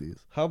should write these.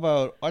 How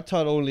about I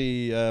thought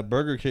only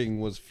Burger King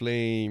was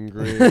flame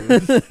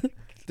grilled.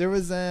 There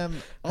was How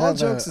all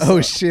jokes about- aside.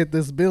 oh shit!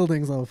 This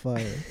building's on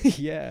fire.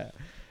 Yeah,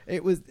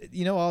 it was,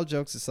 all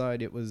jokes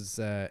aside, it was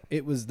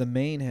the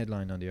main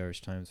headline on the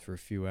Irish Times for a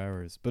few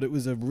hours, but it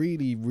was a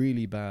really,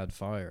 really bad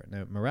fire.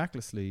 Now,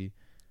 miraculously,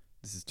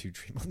 this is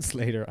 2-3 months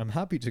later, I'm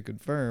happy to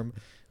confirm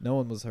no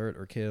one was hurt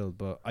or killed,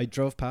 but I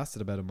drove past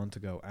it about a month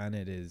ago, and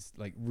it is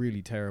like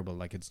really terrible.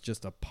 Like, it's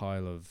just a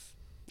pile of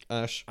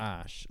Ash.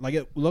 like,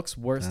 it looks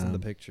worse than the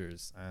Damn.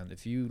 pictures. And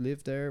if you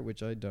live there,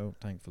 which I don't,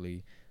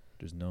 thankfully,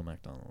 there's no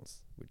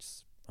McDonald's, which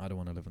I don't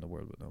want to live in a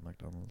world with no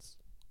McDonald's.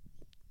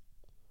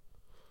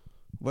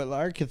 Well,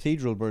 our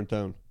cathedral burnt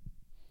down.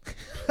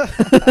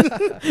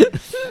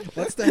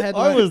 What's the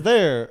headline? I was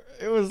there.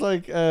 It was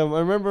like I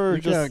remember Yeah,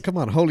 just come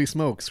on, holy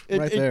smokes!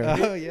 Right there.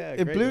 Oh yeah,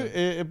 it great blew. one.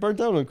 It burnt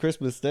down on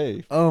Christmas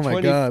Day. Oh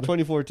my God.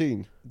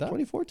 2014. That-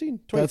 2014.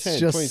 That's 2010,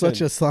 just 2010.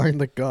 such a sign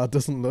that God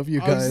doesn't love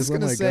you I was guys. just Oh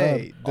gonna my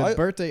say God. the I-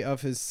 birthday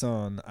of his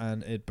son,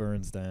 and it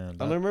burns down.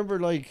 And I remember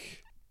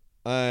like,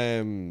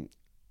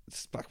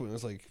 it's back when I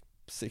was like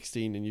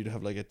 16, and you'd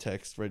have like a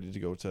text ready to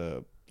go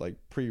to like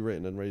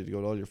pre-written and ready to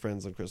go to all your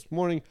friends on Christmas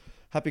morning.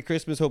 Happy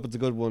Christmas, hope it's a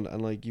good one,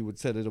 and like you would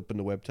set it up in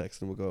the web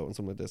text and we'll go out and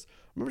something like this.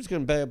 I remember just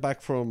getting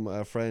back from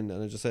a friend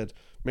and it just said,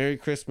 "Merry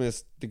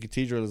Christmas, the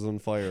cathedral is on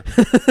fire,"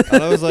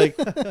 and I was like,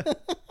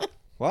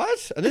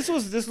 "What?" And this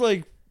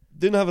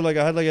didn't have it like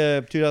I had like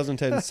a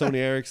 2010 Sony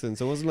Ericsson,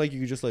 so it wasn't like you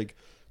could just like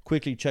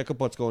quickly check up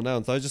what's going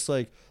on. So I was just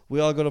like, we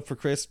all got up for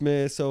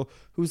Christmas, so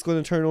who's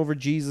going to turn over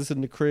Jesus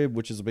in the crib,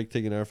 which is a big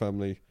thing in our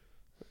family.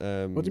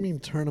 What do you mean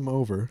turn him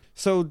over?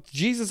 So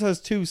Jesus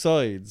has two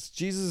sides.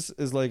 Jesus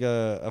is like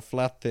a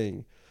flat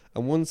thing,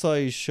 and one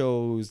side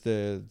shows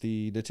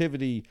the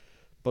nativity,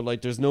 but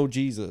like there's no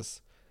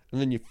Jesus,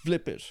 and then you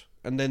flip it,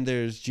 and then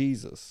there's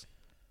Jesus.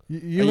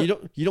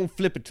 You don't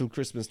flip it till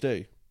Christmas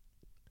Day.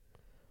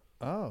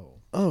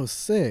 Oh,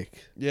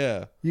 sick.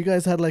 Yeah. You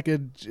guys had like a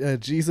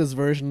Jesus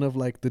version of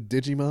like the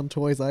Digimon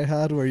toys I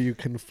had, where you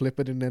can flip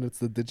it and then it's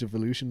the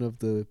Digivolution of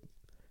the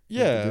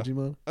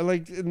Digimon. I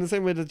like in the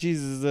same way that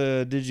Jesus is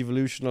a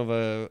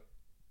Digivolution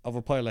of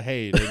a pile of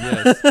hay. Then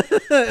yes.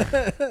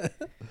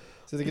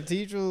 So the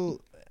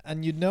cathedral,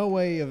 and you'd no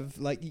way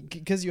of like,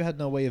 because you had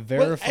no way of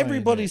verifying. Well,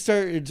 everybody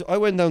started. I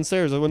went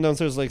downstairs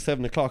like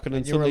 7 o'clock, and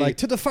then you were suddenly, like,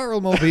 to the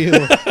Farrell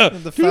mobile,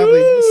 and the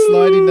family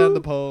sliding down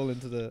the pole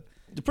into the.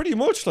 pretty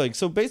much like,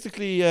 so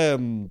basically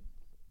everybody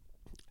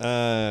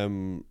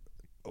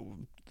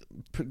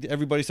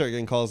started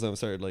getting calls and it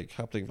started like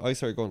happening. I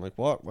started going like,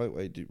 what?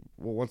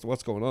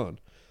 What's going on?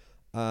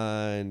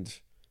 And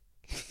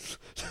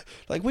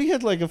like we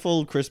had like a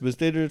full Christmas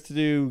dinner to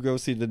do, go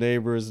see the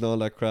neighbors and all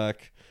that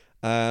crack,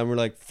 and we're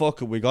like,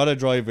 fuck it, we gotta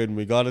drive in,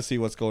 we gotta see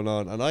what's going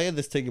on. And I had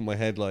this thing in my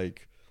head,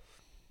 like,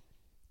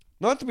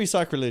 not to be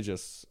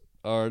sacrilegious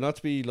or not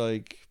to be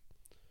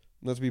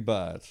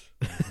bad.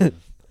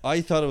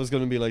 I thought it was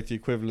going to be like the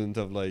equivalent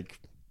of like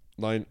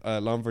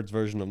Longford's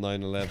version of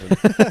 9/11.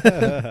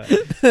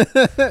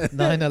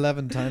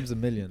 9/11 times a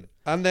million.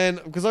 And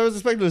then, because I was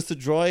expecting us to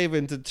drive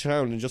into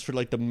town and just for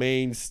like the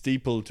main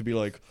steeple to be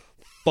like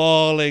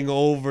falling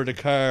over the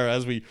car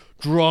as we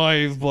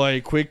drive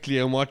by quickly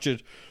and watch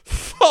it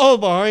fall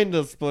behind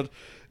us. But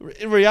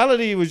in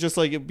reality, it was just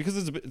like, because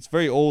it's a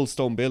very old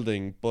stone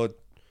building, but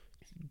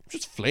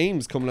just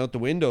flames coming out the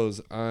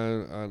windows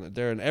and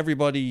there, and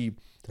everybody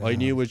I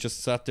knew was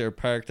just sat there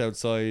parked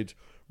outside,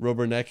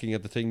 rubbernecking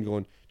at the thing,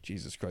 going,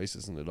 Jesus Christ,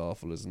 isn't it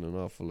awful? Isn't it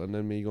awful? And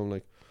then me going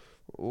like,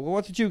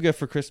 what did you get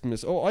for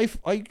Christmas? Oh,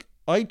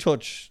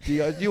 iTouch.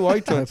 You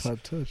iTouch.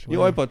 iPod Touch. You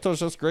Wow. iPod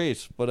Touch. That's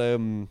great. But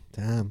Damn.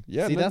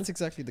 yeah. See, man. that's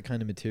exactly the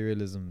kind of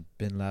materialism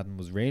Bin Laden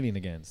was railing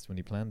against when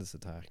he planned this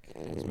attack,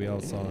 as we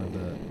all saw in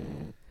the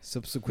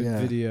subsequent Yeah.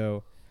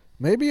 video.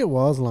 Maybe it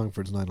was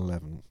Longford's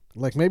 9/11.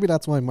 Like maybe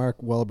that's why Mark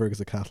Wahlberg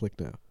is a Catholic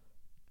now.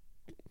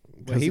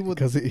 Well, he would,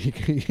 because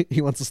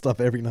he wants to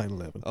stop every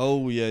 9/11.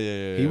 Oh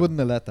yeah. he wouldn't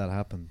have let that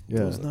happen.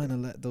 Yeah.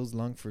 Those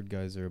Longford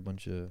guys are a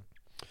bunch of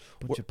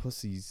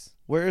pussies.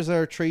 Where's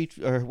our tweet?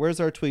 Or where's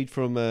our tweet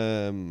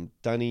from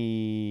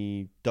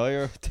Danny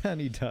Dyer?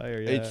 Danny Dyer,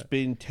 yeah. It's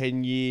been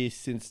 10 years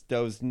since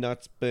those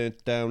nuts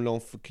burnt down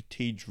Longford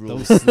Cathedral.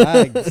 Those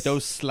slags.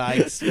 Those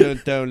slags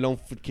burnt down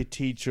Longford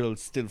Cathedral.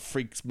 Still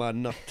freaks my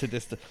nut to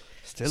this.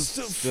 Still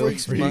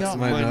freaks my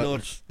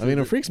nut. I mean,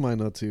 it freaks my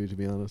nut too, to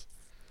be honest.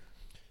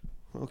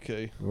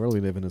 Okay. The world we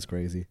live in is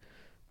crazy.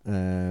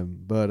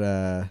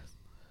 But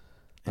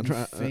Any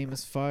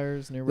famous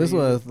fires near this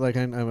where you was like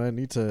I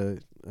need to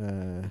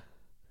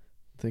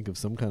think of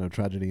some kind of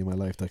tragedy in my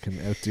life that can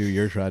outdo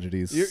your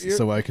tragedies, You're-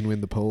 so I can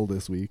win the poll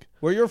this week.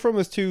 Where you're from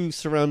is too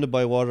surrounded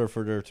by water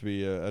for there to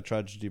be a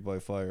tragedy by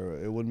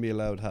fire. It wouldn't be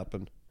allowed to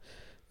happen.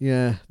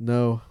 Yeah,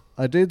 no.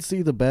 I did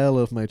see the bell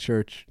of my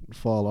church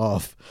fall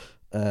off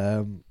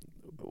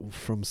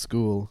from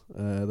school.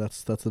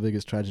 That's the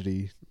biggest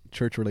tragedy,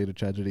 church-related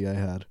tragedy I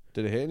had.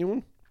 Did it hit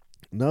anyone?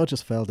 No, it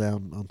just fell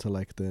down onto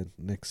like the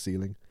next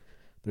ceiling.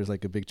 There's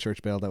like a big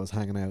church bell that was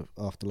hanging out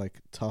off the like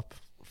top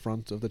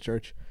front of the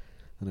church,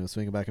 and it was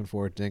swinging back and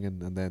forth,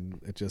 dinging, and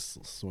then it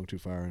just swung too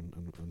far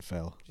and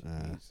fell.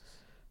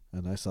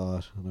 And I saw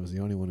it, and I was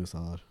the only one who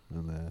saw it,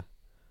 and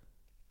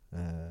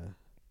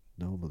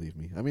no one believed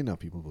me. I mean, not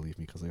people believed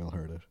me because they all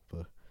heard it,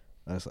 but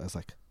I was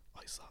like,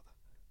 I saw that.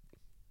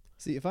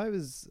 See, how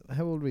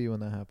old were you when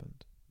that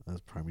happened? I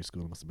was primary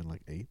school. I must have been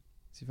like 8.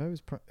 See,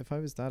 if I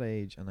was that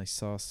age and I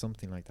saw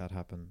something like that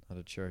happen at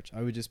a church,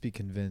 I would just be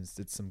convinced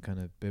it's some kind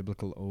of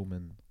biblical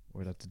omen,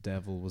 or that the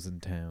devil was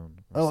in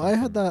town. Oh, I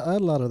had that. I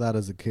had a lot of that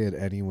as a kid.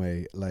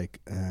 Anyway, like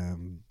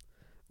when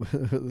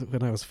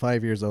I was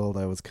 5 years old,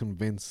 I was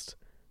convinced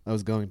I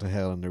was going to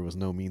hell, and there was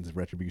no means of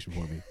retribution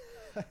for me.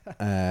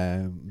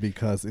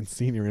 Because in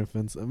senior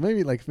infants,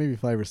 maybe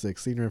 5 or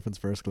 6, senior infants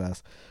first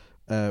class,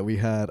 we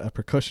had a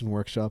percussion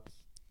workshop.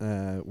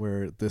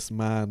 Where this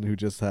man who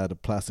just had a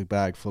plastic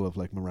bag full of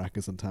like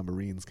maracas and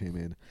tambourines came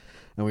in,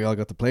 and we all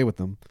got to play with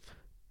them.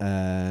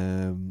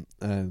 And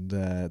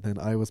then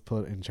I was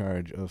put in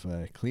charge of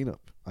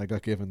cleanup. I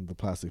got given the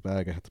plastic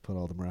bag. I had to put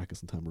all the maracas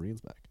and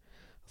tambourines back.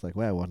 I was like,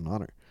 wow, what an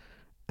honor.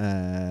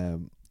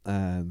 And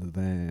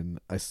then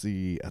I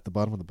see at the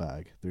bottom of the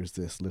bag there's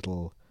this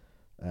little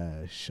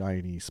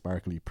shiny,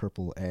 sparkly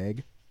purple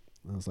egg.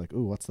 And I was like,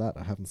 ooh, what's that?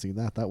 I haven't seen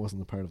that. That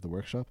wasn't a part of the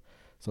workshop.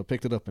 So I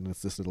picked it up, and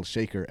it's this little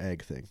shaker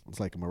egg thing.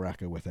 It's like a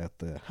maraca without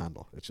the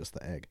handle. It's just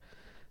the egg.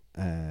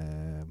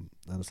 And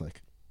I was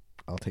like,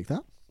 I'll take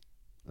that.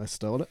 I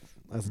stole it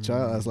as a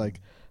child. I was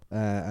like,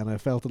 and I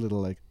felt a little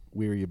like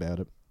weary about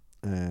it.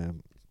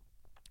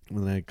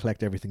 When I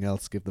collect everything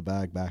else, give the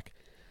bag back,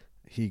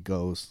 he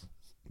goes.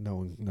 No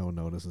one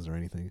notices or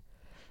anything.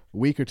 A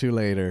week or two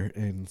later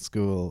in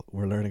school,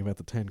 we're learning about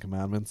the 10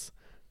 Commandments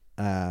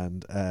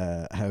and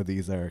how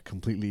these are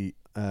completely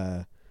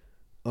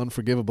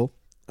unforgivable.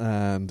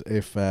 And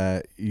if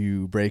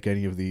you break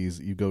any of these,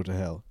 you go to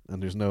hell.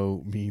 And there's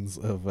no means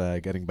of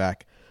getting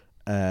back.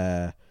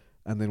 And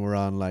then we're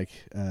on like,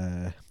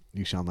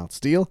 you shall not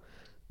steal.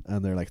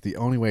 And they're like, the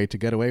only way to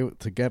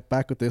get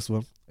back with this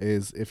one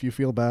is if you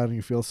feel bad and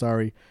you feel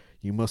sorry,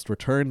 you must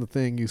return the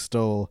thing you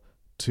stole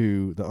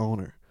to the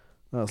owner.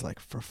 And I was like,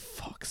 for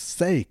fuck's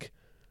sake,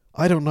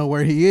 I don't know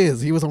where he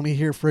is. He was only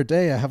here for a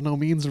day. I have no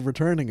means of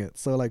returning it.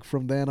 So like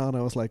from then on,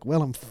 I was like,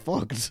 well, I'm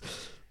fucked.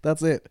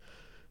 That's it.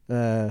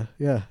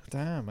 Yeah.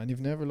 Damn, and you've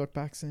never looked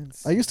back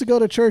since. I used to go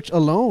to church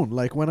alone,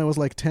 like when I was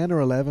like 10 or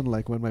 11,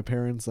 like when my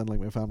parents and like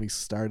my family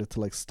started to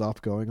like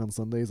stop going on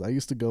Sundays. I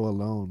used to go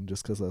alone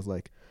just because I was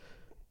like,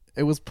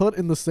 it was put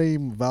in the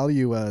same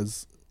value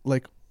as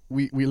like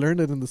we learned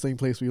it in the same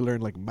place we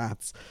learned like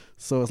maths.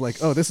 So it's like,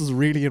 oh, this is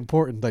really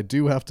important. I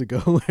do have to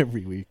go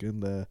every week.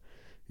 And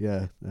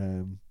yeah.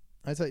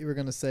 I thought you were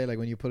gonna say like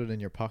when you put it in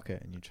your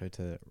pocket and you tried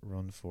to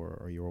run for,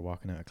 or you were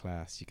walking out of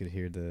class, you could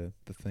hear the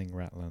thing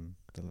rattling.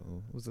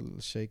 Was it a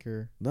little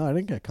shaker? No, I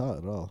didn't get caught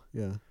at all.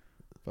 Yeah.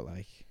 But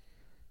like,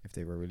 if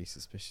they were really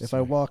suspicious. If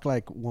I walk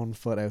like 1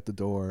 foot out the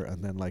door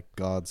and then like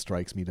God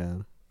strikes me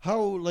down. How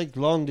like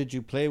long did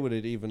you play with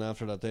it even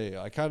after that day?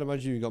 I can't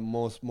imagine you got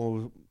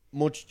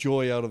much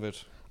joy out of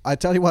it. I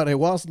tell you what,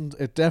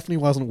 it definitely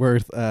wasn't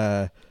worth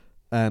an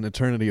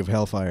eternity of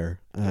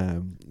hellfire.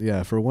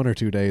 Yeah, for 1 or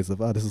 2 days of,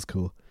 this is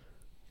cool.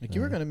 Like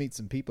you were gonna meet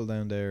some people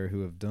down there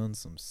who have done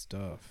some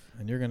stuff,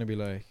 and you're gonna be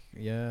like,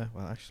 yeah,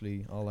 well,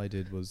 actually, all I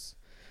did was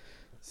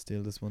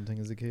steal this one thing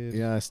as a kid.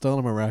 Yeah, I stole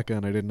a maraca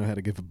and I didn't know how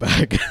to give it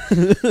back.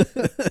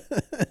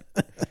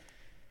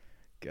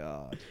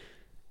 God.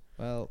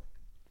 Well,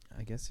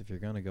 I guess if you're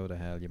gonna go to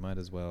hell, you might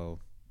as well.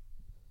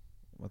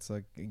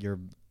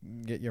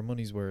 Get your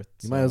money's worth.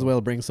 You might as well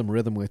bring some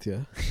rhythm with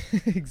you.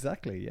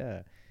 Exactly.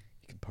 Yeah,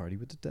 you can party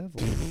with the devil.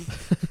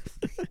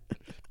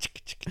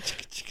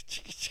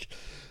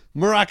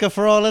 Maraca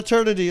for all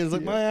eternity. It's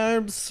like, my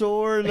arm's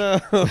sore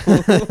now. You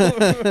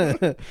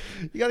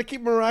gotta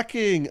keep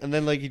maracking. And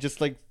then like he's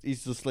just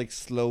like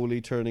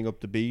slowly turning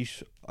up the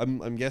beat.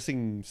 I'm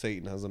guessing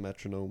Satan has a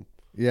metronome.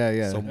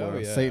 Yeah. Somewhere. Oh,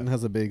 yeah. Satan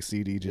has a big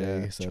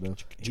CDJ set up.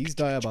 He's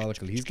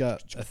diabolical. He's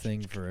got a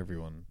thing for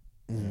everyone.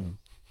 Mm.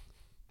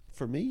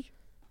 For me?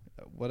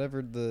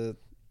 Whatever the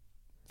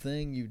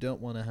thing you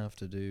don't want to have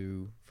to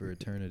do for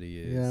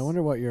eternity is. Yeah, I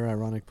wonder what your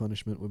ironic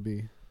punishment would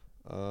be.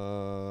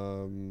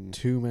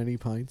 Too many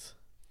pints?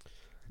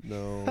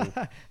 No.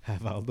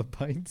 Have all the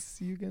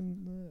pints you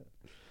can.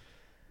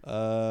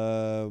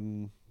 What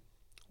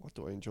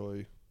do I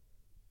enjoy?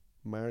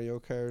 Mario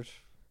Kart.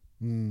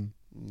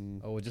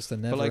 Oh, just a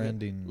But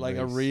never-ending. like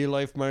a race. real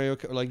life Mario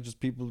Kart, like just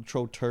people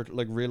throw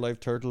real life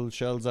turtle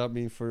shells at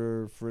me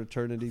for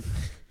eternity.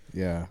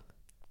 Yeah.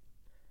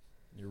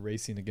 You're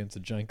racing against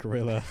a giant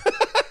gorilla.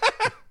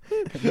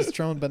 And just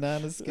throwing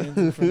banana skins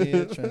in front of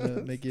you, trying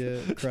to make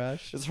you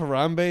crash. Is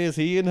Harambe? Is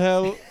he in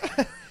hell?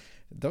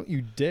 Don't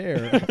you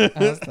dare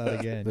ask that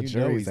again. The You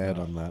know jury's he's out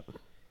not. on that.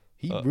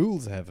 He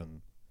rules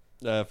heaven.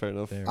 Fair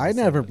enough. There I is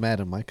never that. met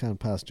him. I can't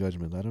pass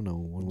judgment. I don't know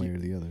one way or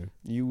the other.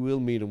 You will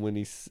meet him when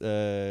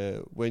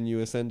when you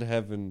ascend to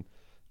heaven,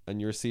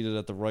 and you're seated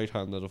at the right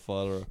hand of the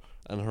Father,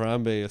 and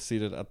Harambe is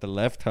seated at the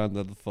left hand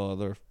of the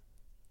Father.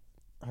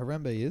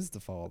 Harambe is the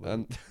father.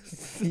 And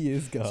He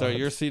is God. sorry,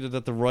 you're seated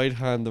at the right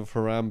hand of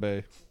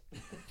Harambe.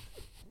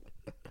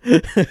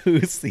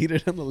 Who's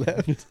seated on the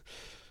left?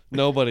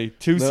 Nobody.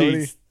 Two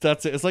Nobody? seats.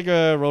 That's it. It's like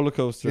a roller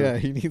coaster. Yeah,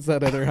 he needs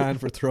that other hand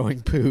for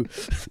throwing poo.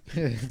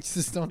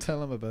 Just don't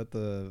tell him about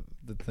the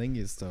thing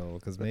you stole,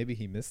 because maybe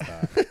he missed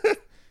that.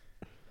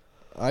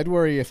 I'd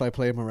worry if I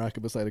played maraca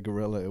beside a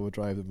gorilla, it would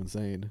drive them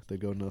insane. They'd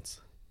go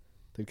nuts.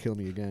 They'd kill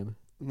me again.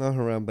 Not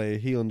Harambe.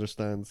 He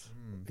understands.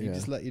 He Yeah.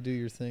 just let you do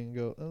your thing and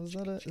go, oh, is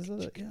that it? Yeah,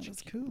 that's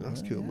cool.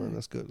 That's cool, man.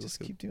 That's good. Just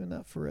That's keep doing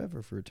that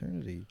forever, for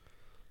eternity.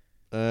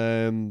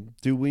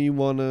 Do we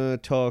want to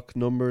talk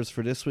numbers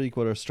for this week?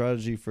 What our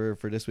strategy for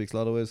this week's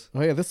lotto is?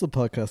 Oh yeah, this is a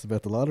podcast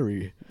about the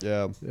lottery.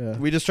 Yeah. Yeah.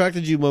 We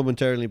distracted you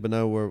momentarily, but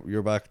now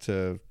you're back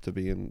to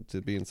being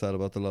sad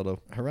about the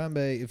lotto.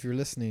 Harambe, if you're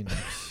listening,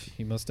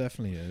 he most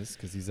definitely is,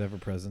 because he's ever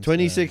present.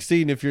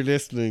 2016, if you're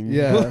listening.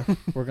 Yeah.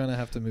 We're gonna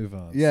have to move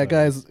on. Yeah, so.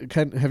 guys,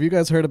 have you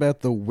guys heard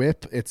about the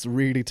whip? It's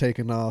really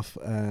taken off.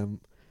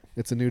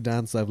 It's a new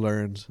dance I've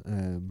learned.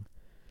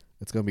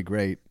 It's gonna be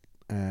great.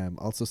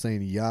 Also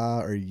saying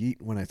ya or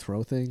yeet when I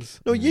throw things.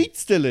 No, Yeet's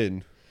still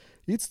in.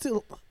 Yeet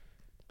still.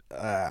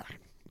 I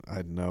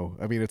don't know.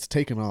 I mean, it's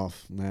taken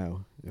off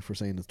now. If we're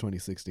saying it's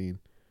 2016.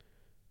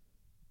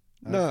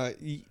 Nah,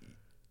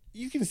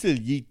 you can still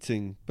Yeet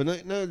thing,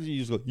 but now you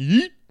just go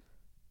Yeet.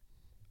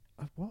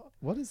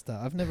 What is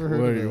that? I've never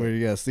heard of it.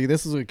 Yeah, see,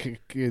 this is what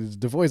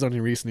Devoy's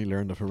only recently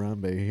learned of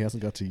Harambe. He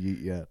hasn't got to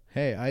yeet yet.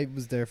 Hey, I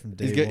was there from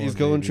day He's one.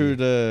 going maybe. through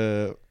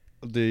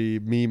the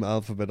meme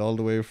alphabet all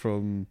the way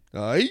from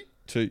I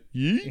to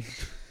yeet.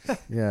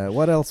 Yeah.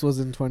 What else was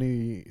in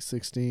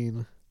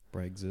 2016?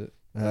 Brexit.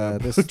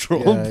 This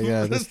Trump.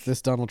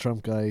 This Donald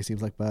Trump guy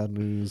seems like bad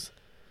news.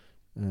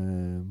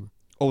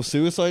 Oh,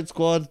 Suicide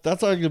Squad.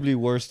 That's arguably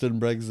worse than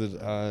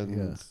Brexit. And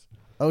Yeah.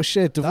 Oh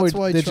shit! That's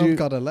why did Trump you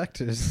got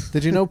elected.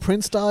 did you know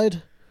Prince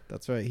died?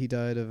 That's right. He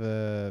died of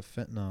a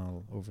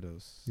fentanyl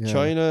overdose. Yeah.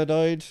 China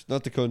died.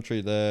 Not the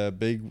country. The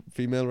big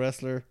female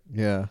wrestler.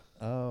 Yeah.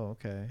 Oh,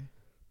 okay.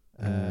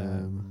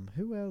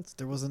 Who else?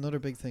 There was another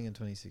big thing in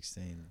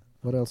 2016.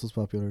 What else was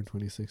popular in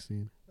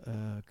 2016?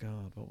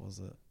 God, what was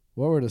it?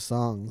 What were the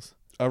songs?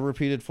 I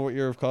repeated 4th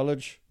year of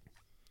college.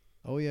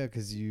 Oh yeah,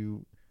 because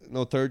you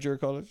No, 3rd year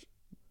of college.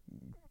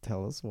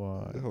 tell us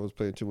why. I was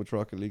playing too much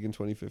Rocket League in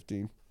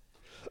 2015.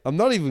 I'm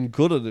not even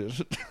good at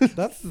it.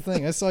 That's the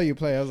thing. I saw you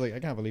play. I was like, I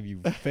can't believe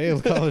you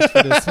failed college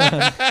for this,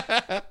 man.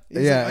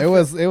 Yeah, it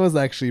was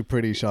actually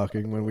pretty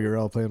shocking when we were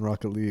all playing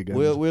Rocket League. And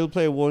We'll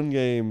play one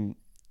game.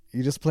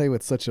 you just play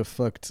with such a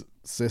fucked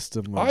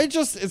system.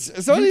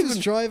 It's not You even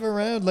just drive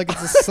around like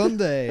it's a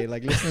Sunday,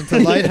 like listening to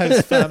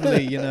Lighthouse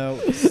Family, you know.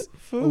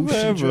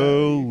 forever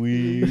Drive.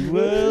 we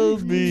will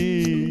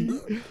be.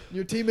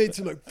 Your teammates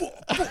are like,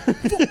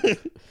 fuck.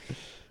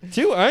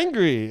 Too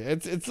angry.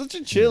 It's such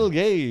a chill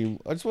game.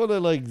 I just want to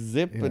like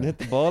zip and Yeah. hit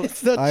the ball.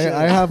 It's not I chill.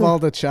 have all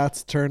the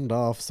chats turned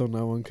off so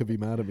no one could be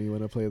mad at me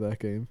when I play that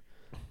game,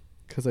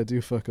 because I do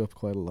fuck up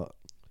quite a lot.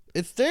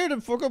 It's there to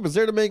fuck up. It's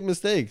there to make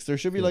mistakes. There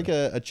should be Yeah. like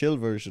a chill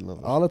version of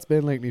it. All it's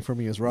been lately for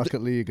me is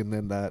Rocket League and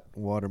then that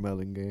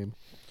watermelon game.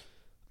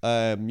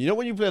 You know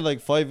when you play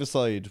like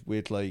 5-a-side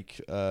with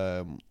like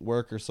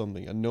work or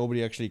something, and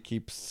nobody actually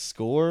keeps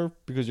score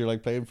because you're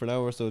like playing for an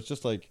hour, so it's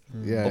just like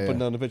Yeah, up yeah. and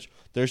down the pitch.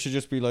 There should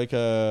just be like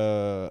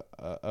a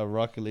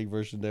Rocket League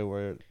version there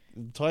where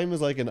time is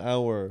like an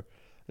hour,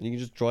 and you can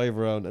just drive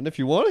around. And if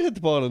you want to hit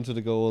the ball into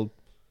the goal,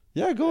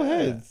 yeah, go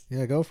ahead.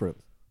 Yeah, go for it.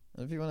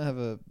 If you want to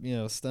have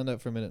stand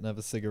out for a minute and have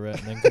a cigarette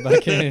and then come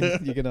back in,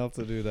 you can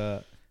also do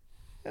that.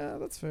 Yeah,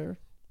 that's fair.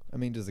 I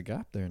mean, there's a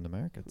gap there in the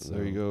market. So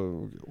There you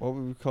go. What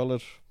would we call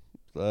it?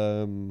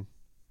 Rocket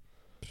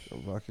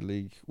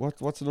League.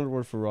 What's another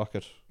word for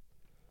rocket?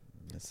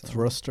 It's,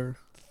 Thruster.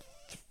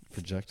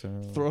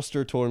 projectile.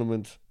 Thruster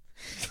tournament.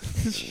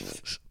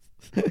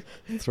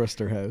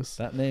 Thruster House.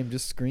 That name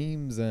just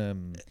screams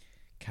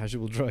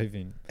casual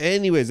driving.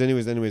 Anyways.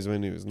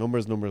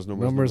 Numbers. Numbers.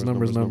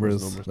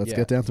 Let's Yeah.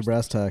 get down to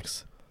brass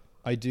tacks.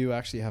 I do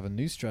actually have a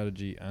new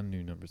strategy and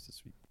new numbers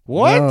this week.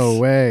 What? No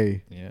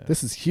way. Yeah.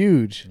 This is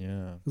huge.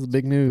 yeah. This is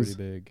big news.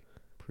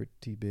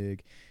 Pretty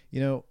big. You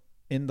know,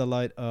 in the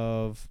light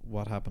of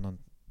what happened on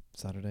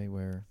Saturday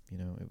where,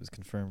 it was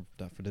confirmed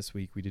that for this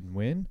week we didn't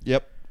win.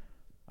 Yep.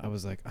 I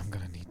was like, I'm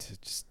going to need to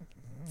just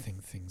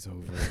think things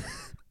over.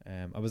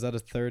 I was at a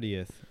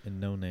 30th in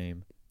No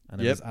Name,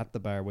 and I Yep. was at the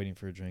bar waiting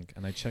for a drink,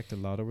 and I checked the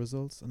lotto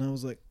results, and I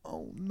was like,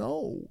 oh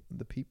no. And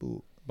the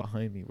people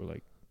behind me were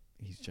like,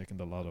 he's checking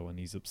the lotto, and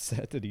he's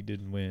upset that he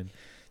didn't win.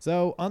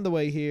 So on the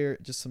way here,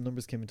 just some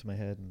numbers came into my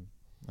head, and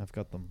I've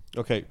got them.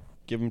 Okay.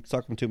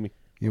 Talk them to me.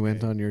 You went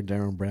Okay. on your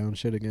Darren Brown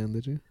shit again,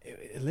 did you?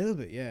 A little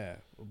bit, yeah.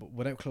 But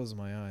without closing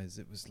my eyes,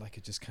 it was like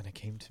it just kind of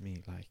came to me.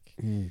 Like,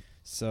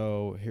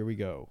 so here we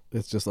go.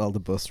 It's just all the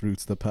bus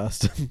routes that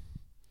passed.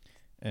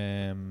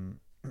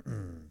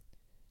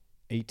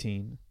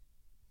 18,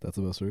 That's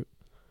a bus route.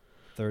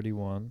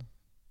 31,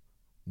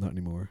 Not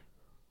anymore.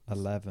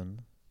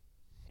 11.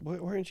 Why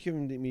aren't you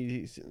giving me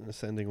these in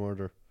ascending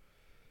order?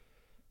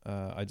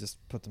 I just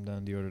put them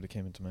down the order that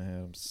came into my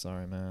head. I'm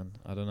sorry, man.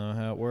 I don't know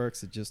how it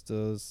works. It just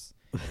does.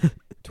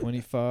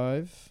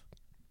 25,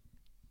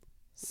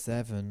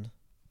 7,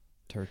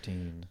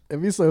 13.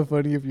 It'd be so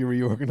funny if you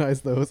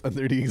reorganize those and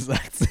they're the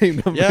exact same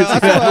numbers. Yeah,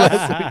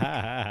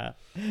 that's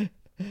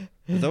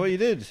Is that what you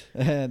did?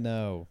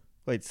 No.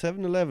 Wait,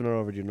 7-11 are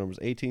over your numbers.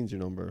 18's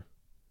your number.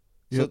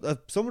 Yep. So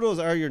some of those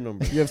are your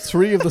numbers. You have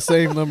 3 of the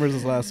same numbers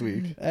as last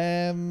week.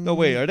 No,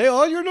 wait, are they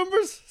all your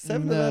numbers?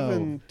 7, no,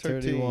 11,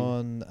 13.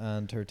 31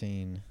 and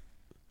 13.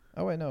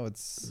 Oh, wait, no,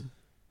 it's...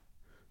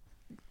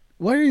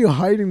 Why are you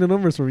hiding the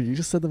numbers from me? You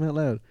just said them out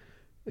loud.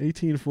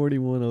 18,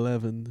 41,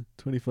 11,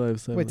 25,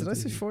 7. Wait, did I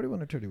say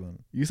 41 or 31?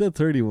 You said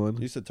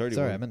 31. You said 31.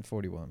 Sorry, I meant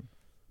 41.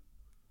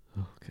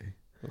 Okay.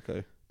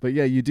 Okay. But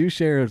yeah, you do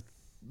share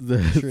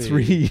the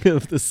 3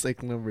 of the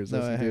sick numbers. No,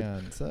 as you hang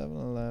did. on. 7,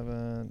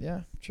 11.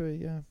 Yeah, 3,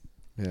 yeah.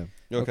 Yeah.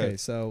 Okay.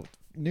 So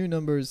new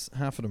numbers,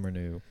 half of them are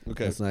new.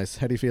 Okay. That's nice.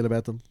 How do you feel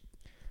about them?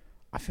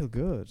 I feel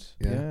good.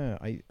 Yeah.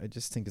 I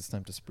just think it's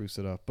time to spruce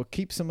it up. But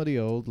keep some of the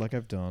old like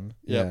I've done.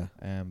 Yeah.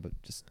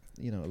 But just,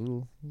 a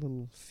little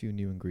few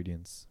new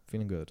ingredients.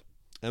 Feeling good.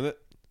 Emmett?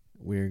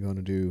 We're going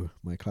to do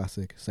my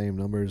classic same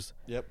numbers.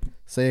 Yep.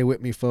 Say it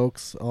with me,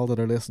 folks, all that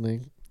are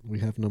listening. We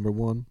have number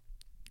 1,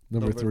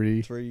 number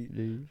 3,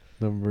 3.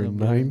 number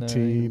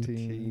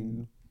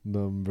 19,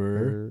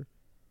 number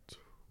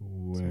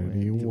 21.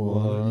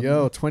 21.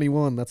 Yo,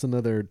 21. That's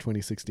another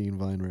 2016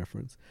 Vine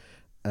reference.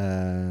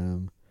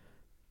 1,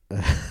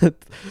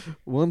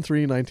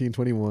 3, 19,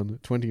 21,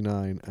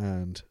 29,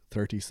 and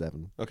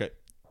 37. Okay.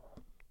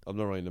 I'm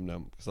not writing them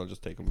down because I'll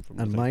just take them from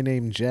And the my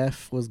name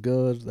Jeff was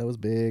good. That was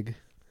big.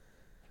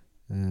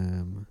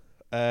 Um,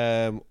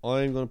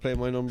 I'm going to play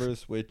my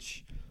numbers,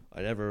 which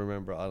I never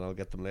remember, and I'll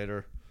get them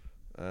later.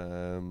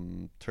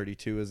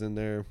 32 is in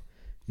there.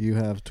 you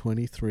have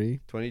 23.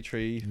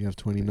 23. You have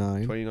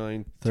 29.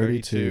 29.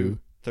 32,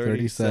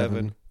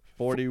 37.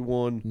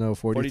 41. No,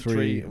 43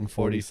 43 and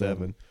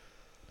 47.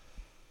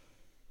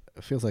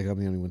 It feels like I'm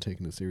the only one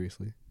taking it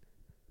seriously.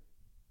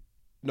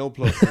 No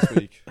plus this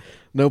week.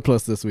 No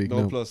plus this week.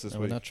 No No. plus this No,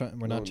 week.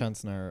 we're not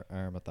chancing our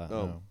arm at that.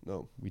 No,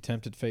 no. We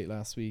tempted fate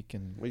last week,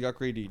 and We got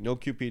greedy. No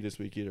QP this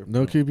week either.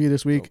 No QB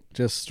this week. No.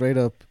 Just straight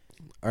up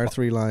our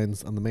 3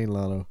 lines on the main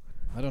lotto.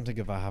 I don't think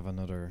if I have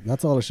another,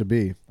 That's all it should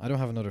be. I don't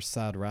have another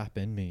sad rap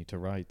in me to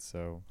write,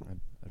 so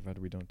I'd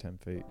rather we don't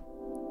tempt fate.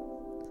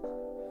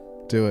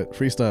 Do it.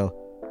 Freestyle.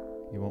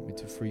 You want me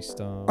to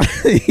freestyle?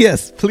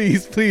 Yes,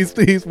 please, please,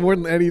 please. More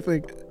than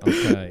anything.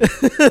 Okay.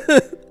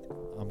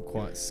 I'm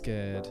quite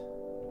scared.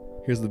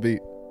 Here's the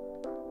beat.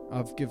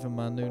 I've given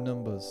my new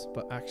numbers,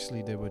 but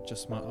actually they were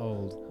just my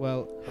old.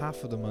 Well,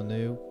 half of them are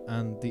new,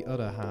 and the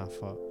other half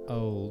are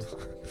old.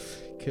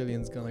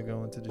 Killian's gonna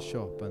go into the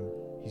shop, and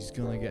he's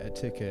gonna get a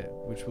ticket,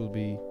 which will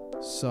be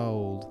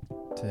sold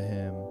to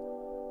him.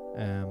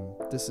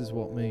 This is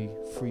what me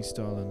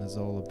freestyling is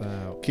all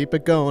about. Keep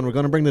it going. We're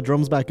going to bring the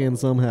drums back in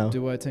somehow.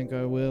 Do I think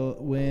I will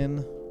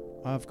win?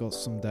 I've got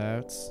some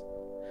doubts.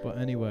 But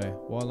anyway,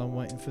 while I'm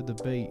waiting for the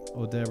beat,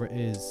 or there it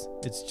is,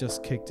 it's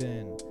just kicked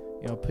in.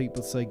 You know,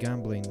 people say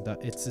gambling, that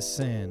it's a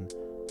sin,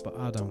 but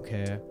I don't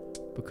care,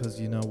 because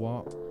you know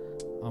what?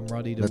 I'm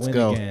ready to Let's win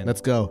go. again.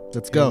 Let's go.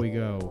 Let's Here go. we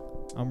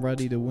go. I'm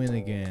ready to win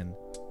again.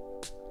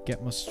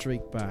 Get my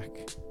streak back.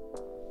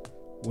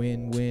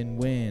 Win, win,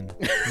 win.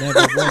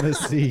 Never wanna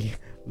see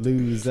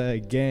lose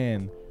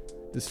again.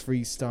 This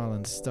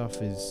freestyling stuff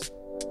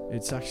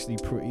it's actually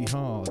pretty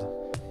hard.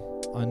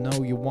 I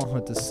know you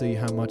wanted to see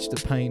how much the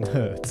pain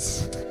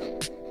hurts.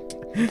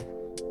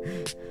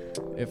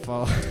 If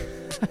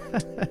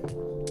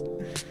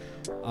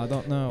I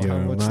don't know how You're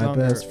much my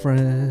longer. best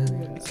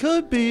friend. It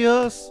could be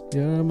us.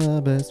 You're my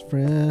best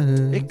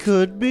friend. It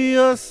could be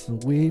us.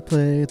 We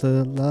play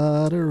the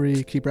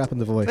lottery. Keep rapping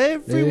the voice.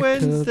 Every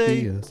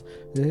Wednesday. Could be us.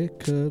 It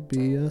could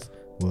be us.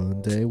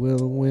 One day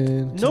we'll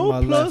win. To No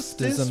my plus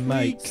left is this a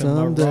mate, week. to my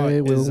Someday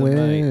right we'll is a mate.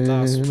 win.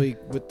 Last week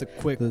with the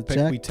quick The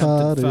pick we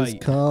jackpot tempted is fate,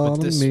 but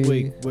calling this me.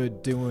 week we're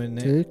doing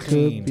it, It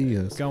clean. could be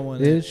us.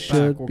 Going It it back,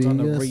 should we're be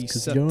gonna us. 'Cause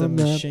reset you're the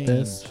my machine.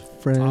 best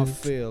I friend.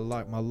 feel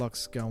like my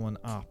luck's going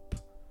up,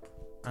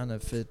 and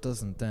if it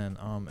doesn't, then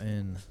I'm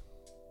in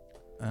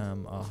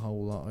a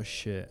whole lot of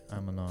shit,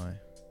 am I?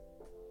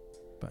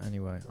 But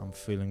anyway, I'm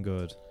feeling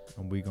good,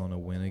 and we're gonna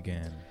win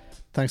again.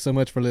 Thanks so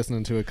much for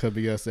listening to It Could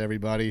Be Us,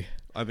 everybody.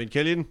 I've been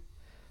Killian.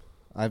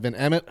 I've been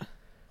Emmett.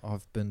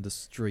 I've been the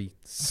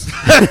streets.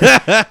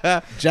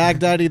 Jag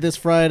Daddy this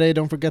Friday.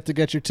 Don't forget to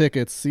get your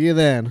tickets. See you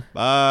then.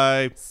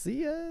 Bye.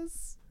 See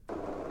us.